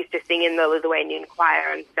 and he used to sing in the Lithuanian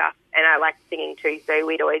choir and stuff, and I liked singing too, so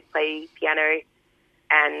we'd always play piano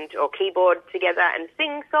or keyboard together and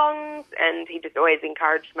sing songs, and he just always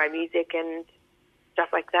encouraged my music and stuff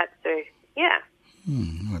like that, so yeah.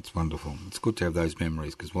 That's wonderful. It's good to have those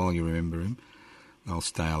memories, because while you remember him, they'll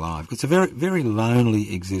stay alive. It's a very, very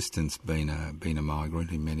lonely existence being a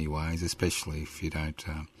migrant in many ways, especially if you don't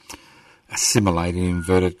assimilate in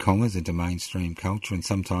inverted commas into mainstream culture. And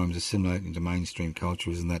sometimes assimilating into mainstream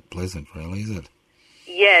culture isn't that pleasant, really, is it?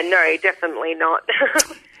 Yeah, no, definitely not.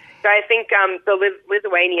 So I think the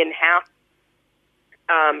Lithuanian house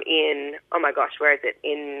in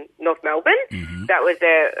North Melbourne. That was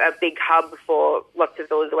a big hub for lots of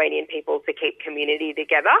the Lithuanian people to keep community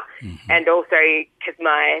together. And also, because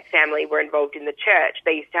my family were involved in the church,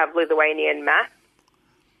 they used to have Lithuanian mass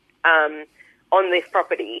on this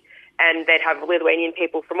property, and they'd have Lithuanian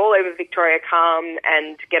people from all over Victoria come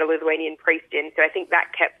and get a Lithuanian priest in. So I think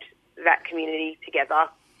that kept that community together.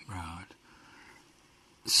 Right.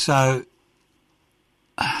 So,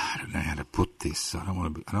 I don't know how to put this. I don't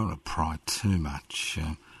want to pry too much,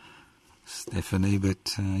 Stephanie.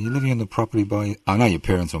 But you're living in the property by. I know your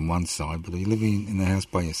parents on one side, but are you living in the house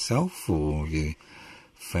by yourself, or have you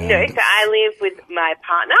found? No, so I live with my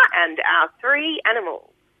partner and our 3 animals.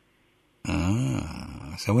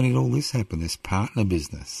 Ah, so when did all this happen? This partner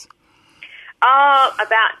business?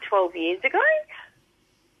 About 12 years ago.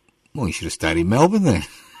 Well, you should have stayed in Melbourne then.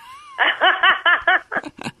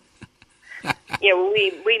 Yeah, well,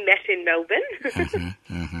 we met in Melbourne.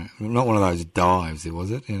 Not one of those dives,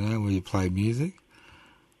 was it? You know, where you play music.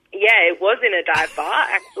 Yeah, it was in a dive bar,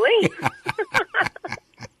 actually.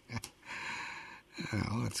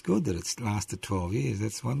 Oh, it's good that it's lasted 12 years.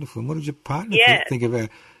 That's wonderful. And what did your partner think about?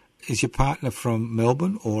 Is your partner from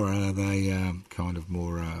Melbourne, or are they kind of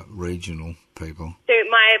more regional people? So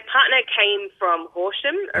my partner came from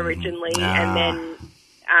Horsham originally, and then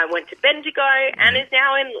went to Bendigo, and is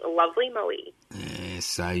now in lovely Maui. Yeah,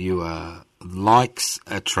 so you are likes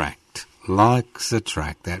attract.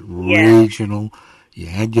 That regional. You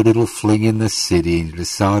had your little fling in the city, and you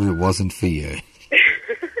decided it wasn't for you.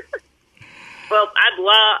 Well, I'd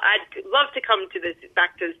love to come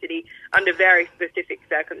back to the city under very specific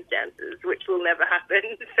circumstances, which will never happen.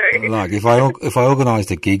 So, like if I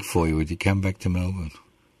organised a gig for you, would you come back to Melbourne?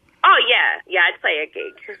 Oh yeah, I'd play a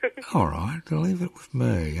gig. All right, I'll leave it with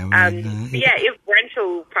me. I mean, if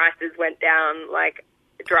rental prices went down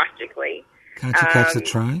drastically, can't you catch the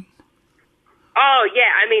train? Oh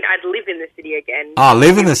yeah, I mean, I'd live in the city again. Oh,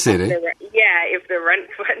 live in the city? If the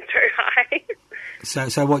rents went so high.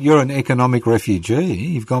 So what? You're an economic refugee.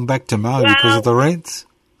 You've gone back to Mo because of the rents.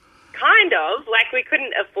 Kind of. We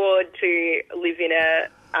couldn't afford to live in a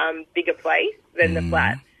bigger place than the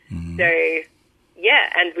flat. So, yeah,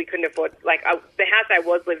 and we couldn't afford, the house I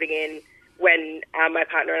was living in when my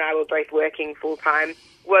partner and I were both working full-time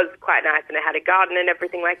was quite nice, and it had a garden and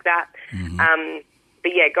everything like that.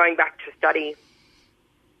 But, yeah, going back to study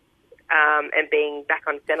and being back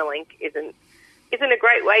on Centrelink isn't a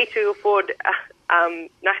great way to afford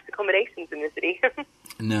nice accommodations in the city.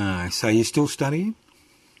 No. So you're still studying?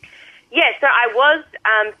 Yeah, so I was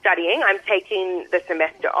studying. I'm taking the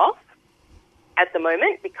semester off at the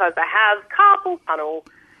moment because I have carpal tunnel.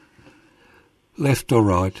 Left or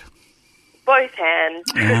right? Both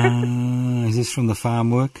hands. Is this from the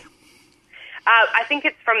farm work? I think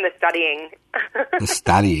it's from the studying. The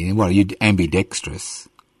studying? What, are you ambidextrous?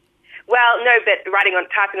 Well, no, but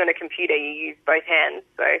typing on a computer, you use both hands,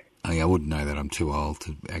 so... Oh, yeah, I wouldn't know that. I'm too old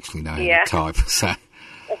to actually know how to type, so...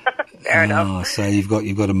 Fair enough. So you've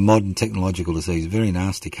got a modern technological disease, very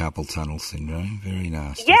nasty carpal tunnel syndrome, very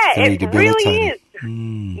nasty. Yeah, very it really is.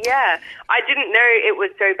 Mm. Yeah, I didn't know it was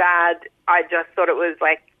so bad. I just thought it was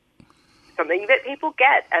something that people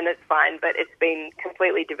get, and it's fine, but it's been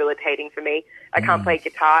completely debilitating for me. I can't play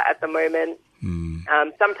guitar at the moment.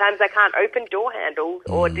 Sometimes I can't open door handles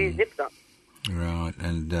or do zip up. Right,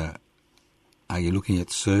 and are you looking at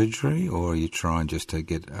surgery, or are you trying just to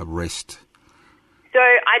get a rest? So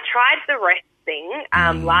I tried the rest thing.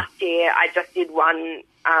 Last year I just did one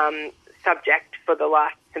subject for the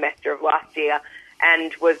last semester of last year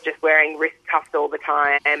and was just wearing wrist cuffs all the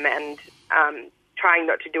time and trying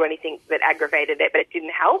not to do anything that aggravated it, but it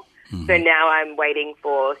didn't help. So now I'm waiting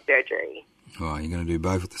for surgery. Oh, you're going to do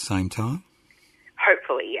both at the same time?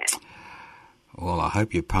 Hopefully, yes. Well, I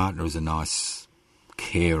hope your partner is a nice,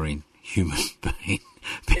 caring human being.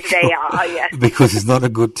 They are, yes. Because it's not a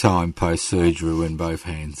good time post-surgery when both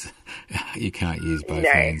hands... You can't use both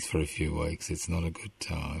hands for a few weeks. It's not a good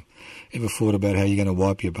time. Ever thought about how you're going to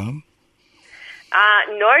wipe your bum?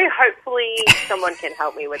 No, hopefully someone can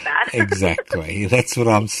help me with that. Exactly. That's what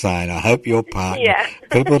I'm saying. I hope your partner... Yeah.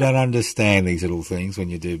 People don't understand these little things when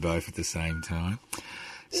you do both at the same time.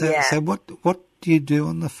 So what do you do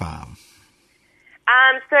on the farm?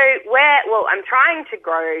 I'm trying to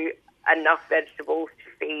grow enough vegetables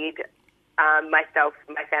to feed myself,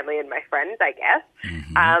 my family, and my friends, I guess.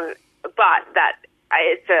 But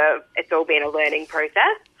it's all been a learning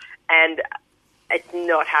process, and it's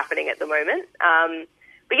not happening at the moment.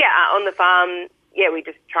 But yeah, on the farm, we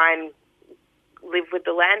just try and live with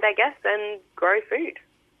the land, I guess, and grow food.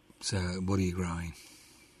 So what are you growing?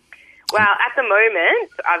 Well, at the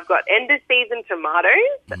moment, I've got end-of-season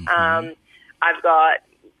tomatoes. I've got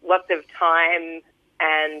lots of thyme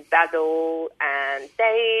and basil and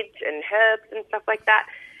sage and herbs and stuff like that.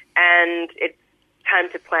 And it's time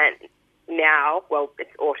to plant now. Well,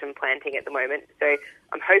 it's autumn planting at the moment. So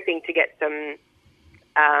I'm hoping to get some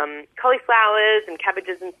cauliflowers and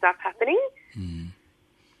cabbages and stuff happening.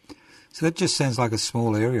 So that just sounds like a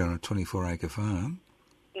small area on a 24-acre farm.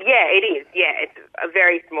 Yeah, it is. Yeah, it's a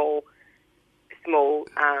very small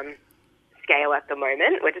scale at the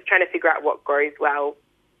moment. We're just trying to figure out what grows well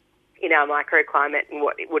in our microclimate and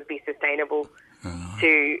what it would be sustainable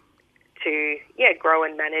to grow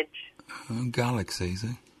and manage. Garlic's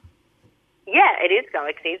easy. Yeah, it is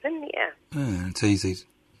garlic season, yeah. It's easy.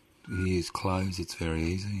 You use cloves, it's very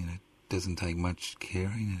easy, and it doesn't take much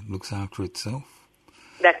caring. It looks after itself.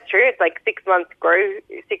 That's true. It's like 6 to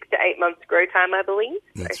 8 months grow time, I believe.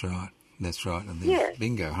 That's right. And then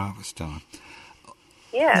bingo, harvest time.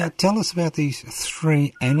 Yeah. Now, tell us about these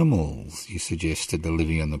 3 animals you suggested are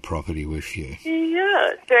living on the property with you.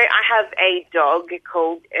 Yeah. So I have a dog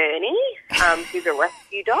called Ernie, who's a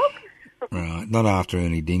rescue dog. Right. Not after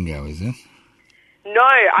Ernie Dingo, is it? No,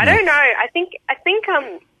 I don't know. I think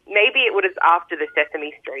maybe it was after the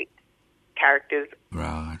Sesame Street characters,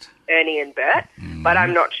 right? Ernie and Bert, but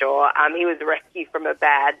I'm not sure. He was rescued from a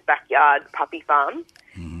bad backyard puppy farm,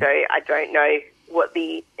 so I don't know what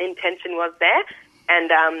the intention was there.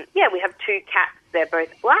 And we have 2 cats. They're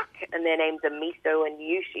both black, and their names are Miso and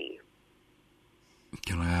Yushi.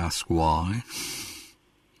 Can I ask why?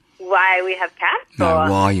 Why we have cats? No,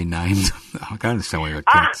 why you named them? I can't understand why you got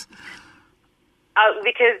cats.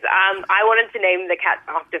 Because I wanted to name the cats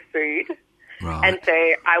after food. Right. And so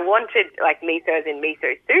I wanted, like, miso as in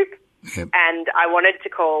miso soup, and I wanted to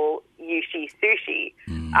call Yushi sushi.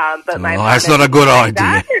 But my that's not a good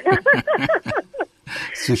idea.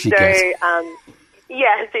 Sushi cat.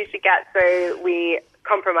 Sushi cat. So we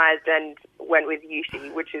compromised and went with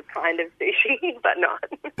Yushi, which is kind of sushi, but not.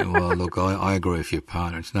 Well, look, I agree with your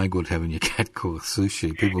partner. It's no good having your cat called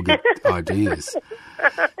sushi. People get ideas.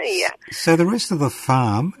 Yeah. So the rest of the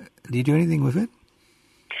farm, do you do anything with it?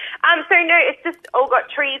 So no, it's just all got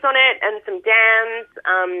trees on it and some dams,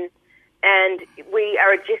 and we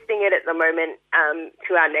are adjusting it at the moment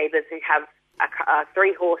to our neighbours who have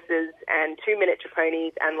 3 horses and 2 miniature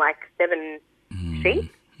ponies and like 7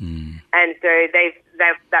 sheep. And so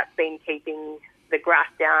that's been keeping the grass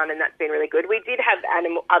down, and that's been really good. We did have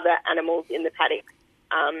other animals in the paddock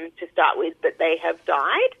to start with, but they have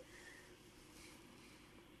died.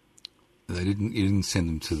 You didn't send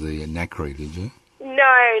them to the knackery, did you?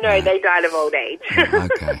 No, they died of old age. Oh,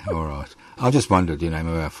 okay, all right. I just wondered, maybe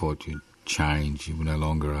I thought you'd change. You were no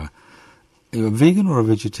longer are you a vegan or a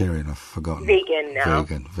vegetarian? I've forgotten. Vegan now.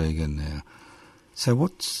 Vegan now. So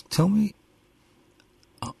tell me,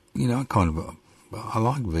 I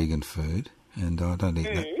like vegan food, and I don't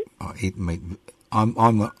eat that. I eat meat. I'm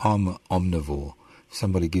an omnivore. If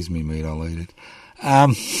somebody gives me meat, I'll eat it.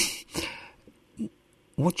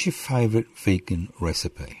 What's your favourite vegan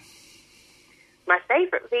recipe? My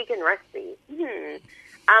favourite vegan recipe?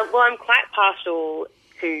 Well, I'm quite partial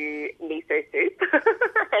to miso soup.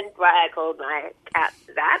 That's why I called my cat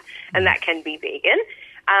that, and that can be vegan.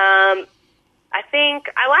 I think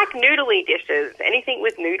I like noodly dishes, anything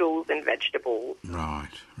with noodles and vegetables. Right.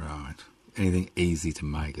 Anything easy to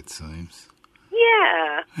make, it seems.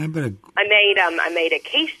 Yeah. How about I made a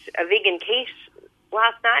quiche, a vegan quiche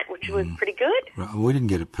last night, which was pretty good. Right. We didn't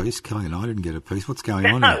get a piece. Kelly and I didn't get a piece. What's going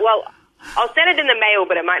on here? Well, I'll send it in the mail,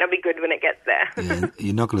 but it might not be good when it gets there. Yeah,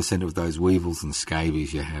 you're not going to send it with those weevils and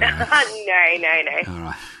scabies you have. No. All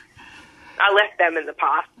right. I left them in the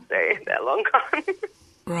past, so they're long gone.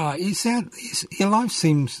 Right. Your life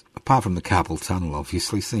seems, apart from the carpal tunnel,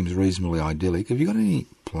 obviously, seems reasonably idyllic. Have you got any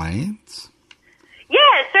plans? Yeah.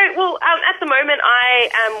 So, at the moment, I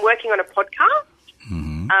am working on a podcast,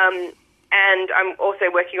 and I'm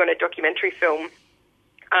also working on a documentary film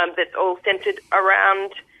that's all centred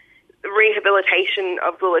around the rehabilitation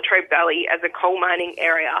of the Latrobe Valley as a coal mining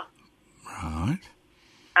area. Right.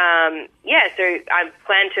 So I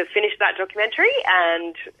plan to finish that documentary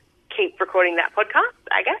and keep recording that podcast,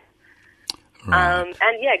 I guess.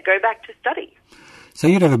 Right. Go back to study. So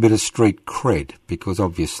you'd have a bit of street cred because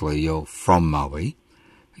obviously you're from Maui.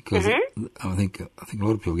 Because I think a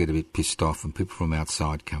lot of people get a bit pissed off when people from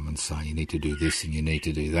outside come and say you need to do this and you need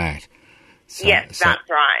to do that. So, yes, that's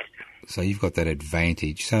right. So you've got that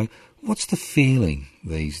advantage. So what's the feeling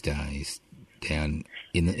these days down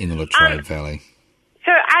in the Latrobe Valley?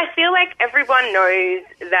 So I feel like everyone knows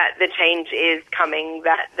that the change is coming,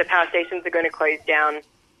 that the power stations are going to close down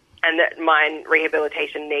and that mine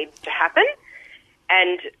rehabilitation needs to happen.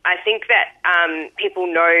 And I think that people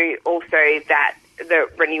know also that the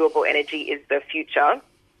renewable energy is the future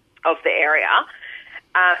of the area.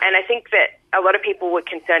 And I think that a lot of people were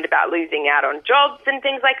concerned about losing out on jobs and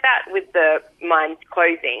things like that with the mines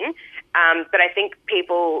closing. But I think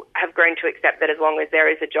people have grown to accept that as long as there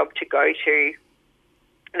is a job to go to,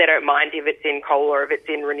 they don't mind if it's in coal or if it's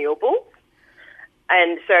in renewables.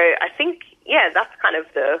 And so I think, that's kind of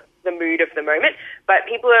the mood of the moment. But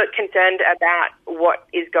people are concerned about what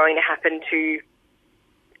is going to happen to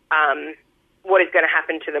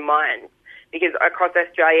the mines, because across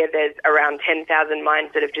Australia there's around 10,000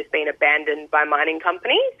 mines that have just been abandoned by mining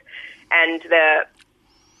companies, and that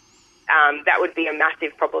would be a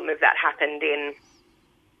massive problem if that happened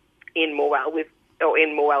in Morwell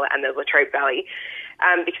and the Latrobe Valley.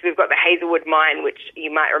 Because we've got the Hazelwood mine, which you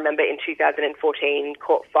might remember in 2014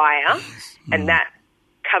 caught fire, and that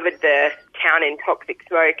covered the town in toxic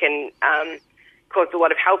smoke and caused a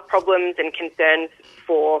lot of health problems and concerns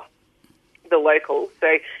for the locals.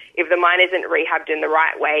 So if the mine isn't rehabbed in the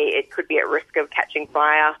right way, it could be at risk of catching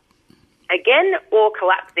fire again or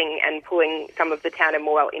collapsing and pulling some of the town of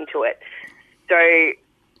Morwell into it. So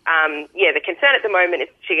the concern at the moment is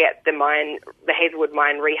to get the Hazelwood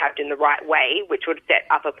mine rehabbed in the right way, which would set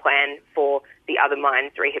up a plan for the other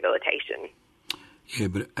mines' rehabilitation. Yeah,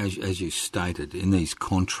 but as you stated, in these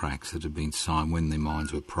contracts that have been signed when the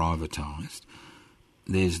mines were privatised,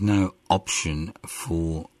 there's no option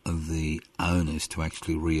for the owners to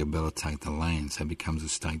actually rehabilitate the land, so it becomes a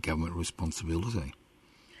state government responsibility.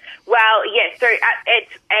 Well, yes, so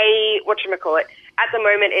it's at the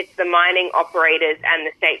moment, it's the mining operators and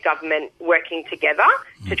the state government working together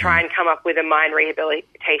to try and come up with a mine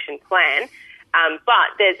rehabilitation plan.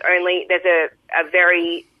 But there's a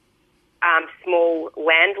very small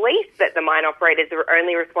land lease that the mine operators are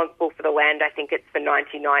only responsible for the land. I think it's for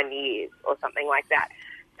 99 years or something like that.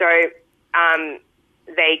 So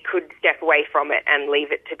they could step away from it and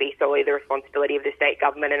leave it to be solely the responsibility of the state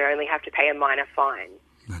government and only have to pay a minor fine.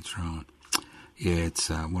 That's right. Yeah, it's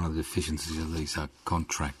one of the deficiencies of these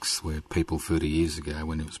contracts where people 30 years ago,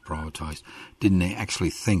 when it was privatised, didn't actually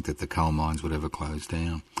think that the coal mines would ever close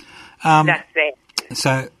down. That's it.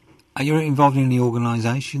 So are you involved in any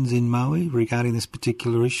organisations in Moe regarding this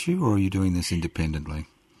particular issue, or are you doing this independently?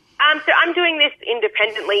 So I'm doing this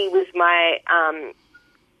independently with my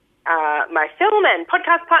my film and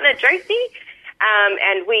podcast partner, Josie,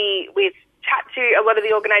 and we've chat to a lot of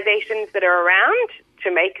the organisations that are around to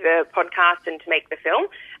make the podcast and to make the film,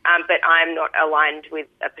 but I'm not aligned with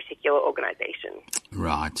a particular organisation.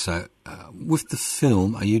 Right. So with the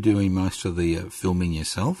film, are you doing most of the filming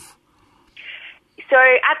yourself? So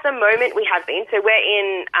at the moment we have been. So we're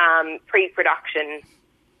in pre-production,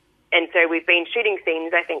 and so we've been shooting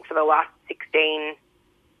scenes, I think, for the last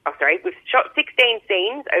we've shot 16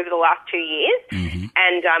 scenes over the last 2 years,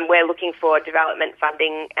 and we're looking for development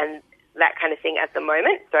funding and that kind of thing at the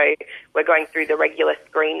moment. So we're going through the regular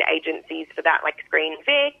screen agencies for that, like Screen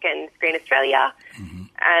Vic and Screen Australia,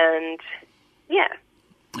 and yeah.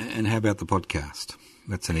 And how about the podcast?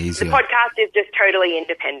 That's an easier... The podcast is just totally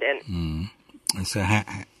independent. And so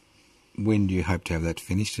when do you hope to have that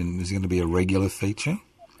finished, and is it going to be a regular feature?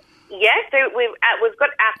 Yeah, so we've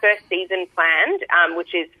got our first season planned,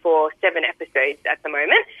 which is for 7 episodes at the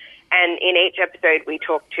moment. And in each episode, we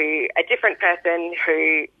talk to a different person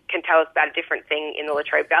who can tell us about a different thing in the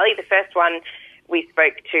Latrobe Valley. The first one, we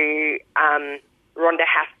spoke to Rhonda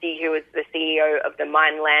Hasty, who is the CEO of the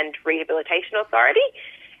Mineland Rehabilitation Authority,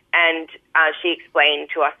 and she explained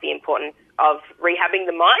to us the importance of rehabbing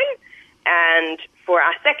the mine. And for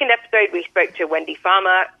our second episode, we spoke to Wendy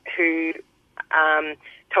Farmer, who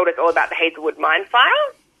told us all about the Hazelwood mine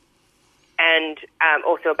fire, and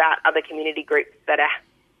also about other community groups that are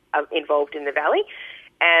involved in the valley.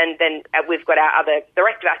 And then we've got the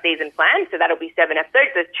rest of our season planned, so that'll be 7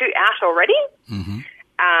 episodes. There's 2 out already,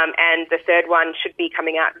 and the third one should be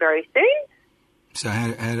coming out very soon. So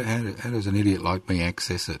how does an idiot like me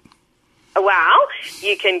access it? Well,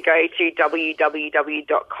 you can go to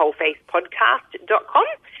www.coalfacepodcast.com,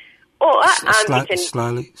 or you can...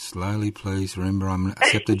 Slowly, please. Remember, I'm a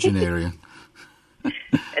septuagenarian.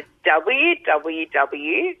 It's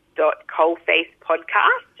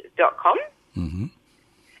www.coalfacepodcast.com.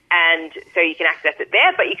 And so you can access it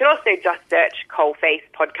there, but you can also just search Coalface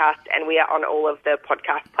Podcast, and we are on all of the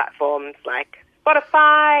podcast platforms like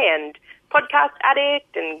Spotify and Podcast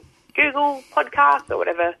Addict and Google Podcasts or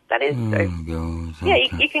whatever that is.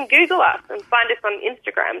 You can Google us and find us on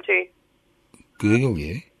Instagram too. Google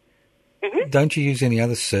you? Don't you use any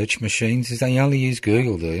other search machines? You only use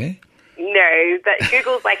Google, do you? No,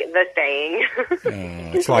 Google's like the saying.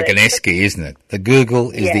 It's like an esky, isn't it? The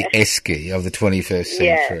Google is the esky of the 21st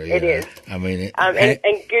century. Yeah, it is. I mean, and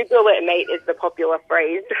Google it, mate, is the popular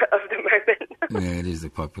phrase of the moment. Yeah, it is the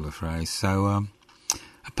popular phrase. So,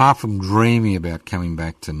 apart from dreaming about coming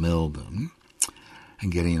back to Melbourne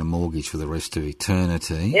and getting a mortgage for the rest of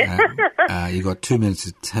eternity, you've got 2 minutes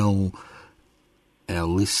to tell our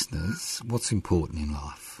listeners what's important in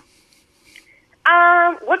life.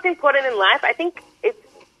 What's important in life? I think it's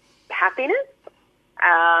happiness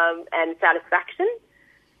and satisfaction.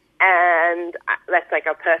 And that's like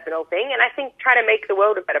a personal thing. And I think trying to make the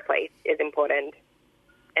world a better place is important.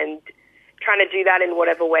 And trying to do that in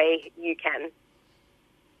whatever way you can.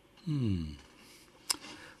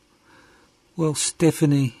 Well,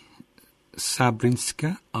 Stephanie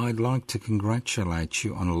Sabrinska, I'd like to congratulate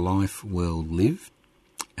you on a life well lived,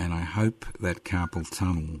 and I hope that carpal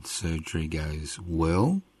tunnel surgery goes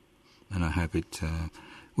well, and I hope it,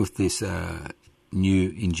 with this new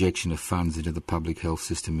injection of funds into the public health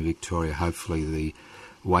system in Victoria, hopefully the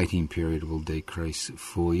waiting period will decrease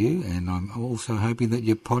for you, and I'm also hoping that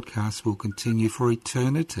your podcast will continue for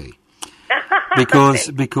eternity, because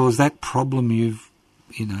that problem you've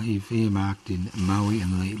earmarked in Maui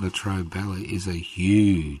and the Latrobe Valley is a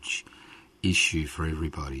huge issue for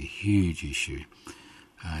everybody, a huge issue.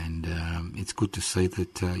 And it's good to see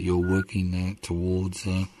that you're working towards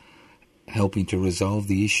helping to resolve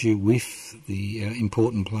the issue with the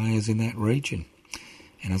important players in that region.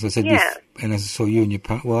 And as I said, and as I saw you and your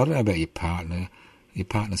partner, well, I don't know about your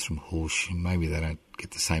partner's from Horsham, maybe they don't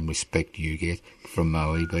get the same respect you get from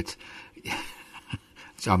Maui, but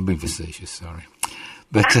I'm being facetious, sorry.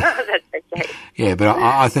 But that's okay. Yeah, but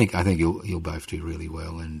I think you'll both do really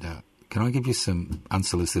well. And can I give you some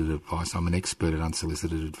unsolicited advice? I'm an expert at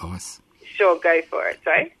unsolicited advice. Sure, go for it.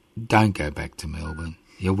 Sorry. Don't go back to Melbourne.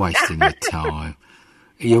 You're wasting your time.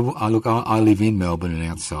 I live in Melbourne and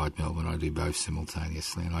outside Melbourne. I do both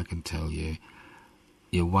simultaneously, and I can tell you,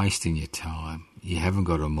 you're wasting your time. You haven't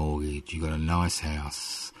got a mortgage. You've got a nice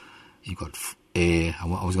house. You've got air. I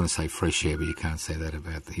was going to say fresh air, but you can't say that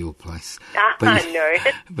about your place. No.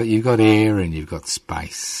 But you've got air and you've got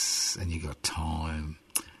space and you've got time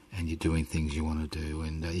and you're doing things you want to do.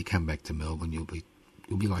 And you come back to Melbourne, you'll be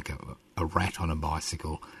like a rat on a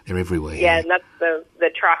bicycle. They're everywhere. Yeah, and that's the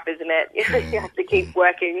trap, isn't it? Yeah, you have to keep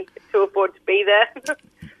working to afford to be there.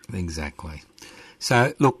 Exactly.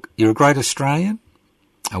 So, look, you're a great Australian.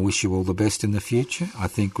 I wish you all the best in the future. I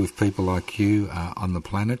think with people like you on the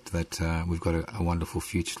planet that we've got a wonderful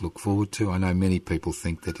future to look forward to. I know many people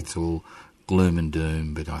think that it's all gloom and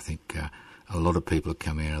doom, but I think a lot of people are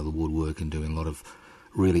coming out of the woodwork and doing a lot of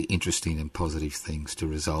really interesting and positive things to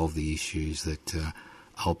resolve the issues that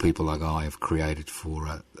old people like I have created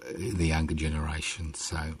for the younger generation.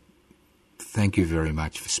 So thank you very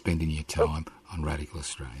much for spending your time on Radical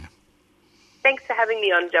Australia. Thanks for having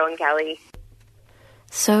me on, Joe and Callie.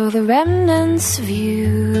 So the remnants of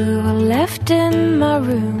you are left in my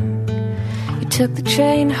room. You took the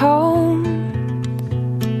train home.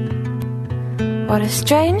 What a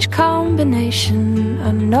strange combination.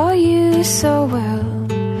 I know you so well.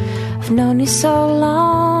 I've known you so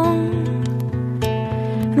long.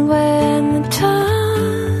 And when the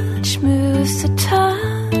touch moves to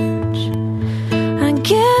touch, I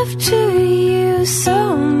give to you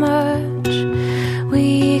so much.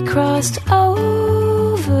 We crossed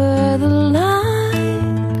over the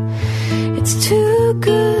line. It's too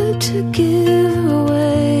good to give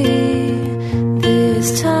away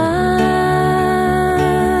this time.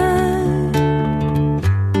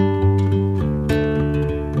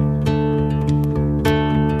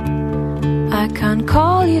 I can't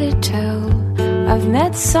call you to tell I've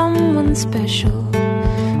met someone special,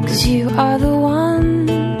 'cause you are the one.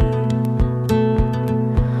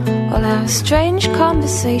 All our strange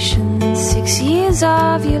conversations, 6 years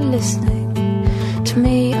of you listening to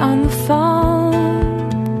me on the phone.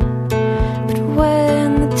 But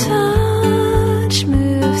when the touch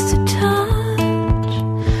moves to touch,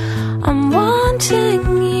 I'm wanting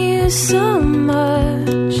you so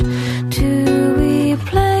much. Do we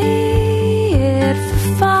play it for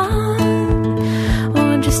fun,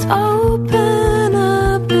 or just open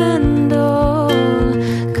up and all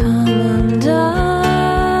come undone?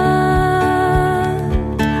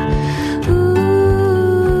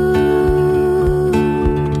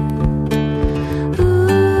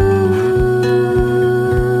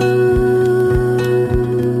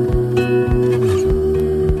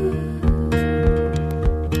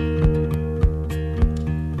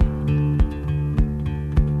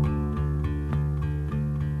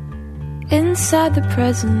 Inside the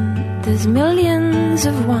present, there's millions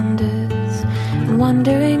of wonders, and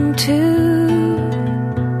wondering too.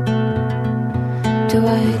 Do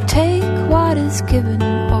I take what is given,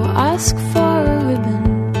 or ask for a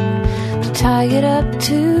ribbon to tie it up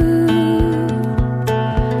to?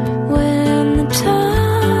 When the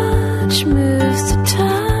touch moves to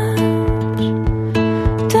touch,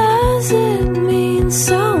 does it mean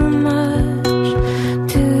so much?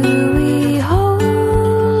 Do we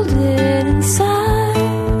hold it inside,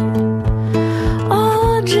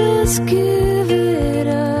 or just give it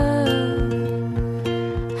up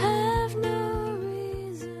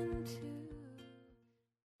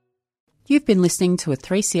You've been listening to a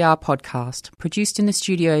 3CR podcast produced in the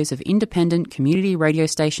studios of independent community radio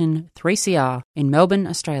station 3CR in Melbourne,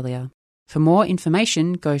 Australia. For more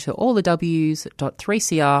information, go to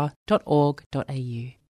allthews.3cr.org.au.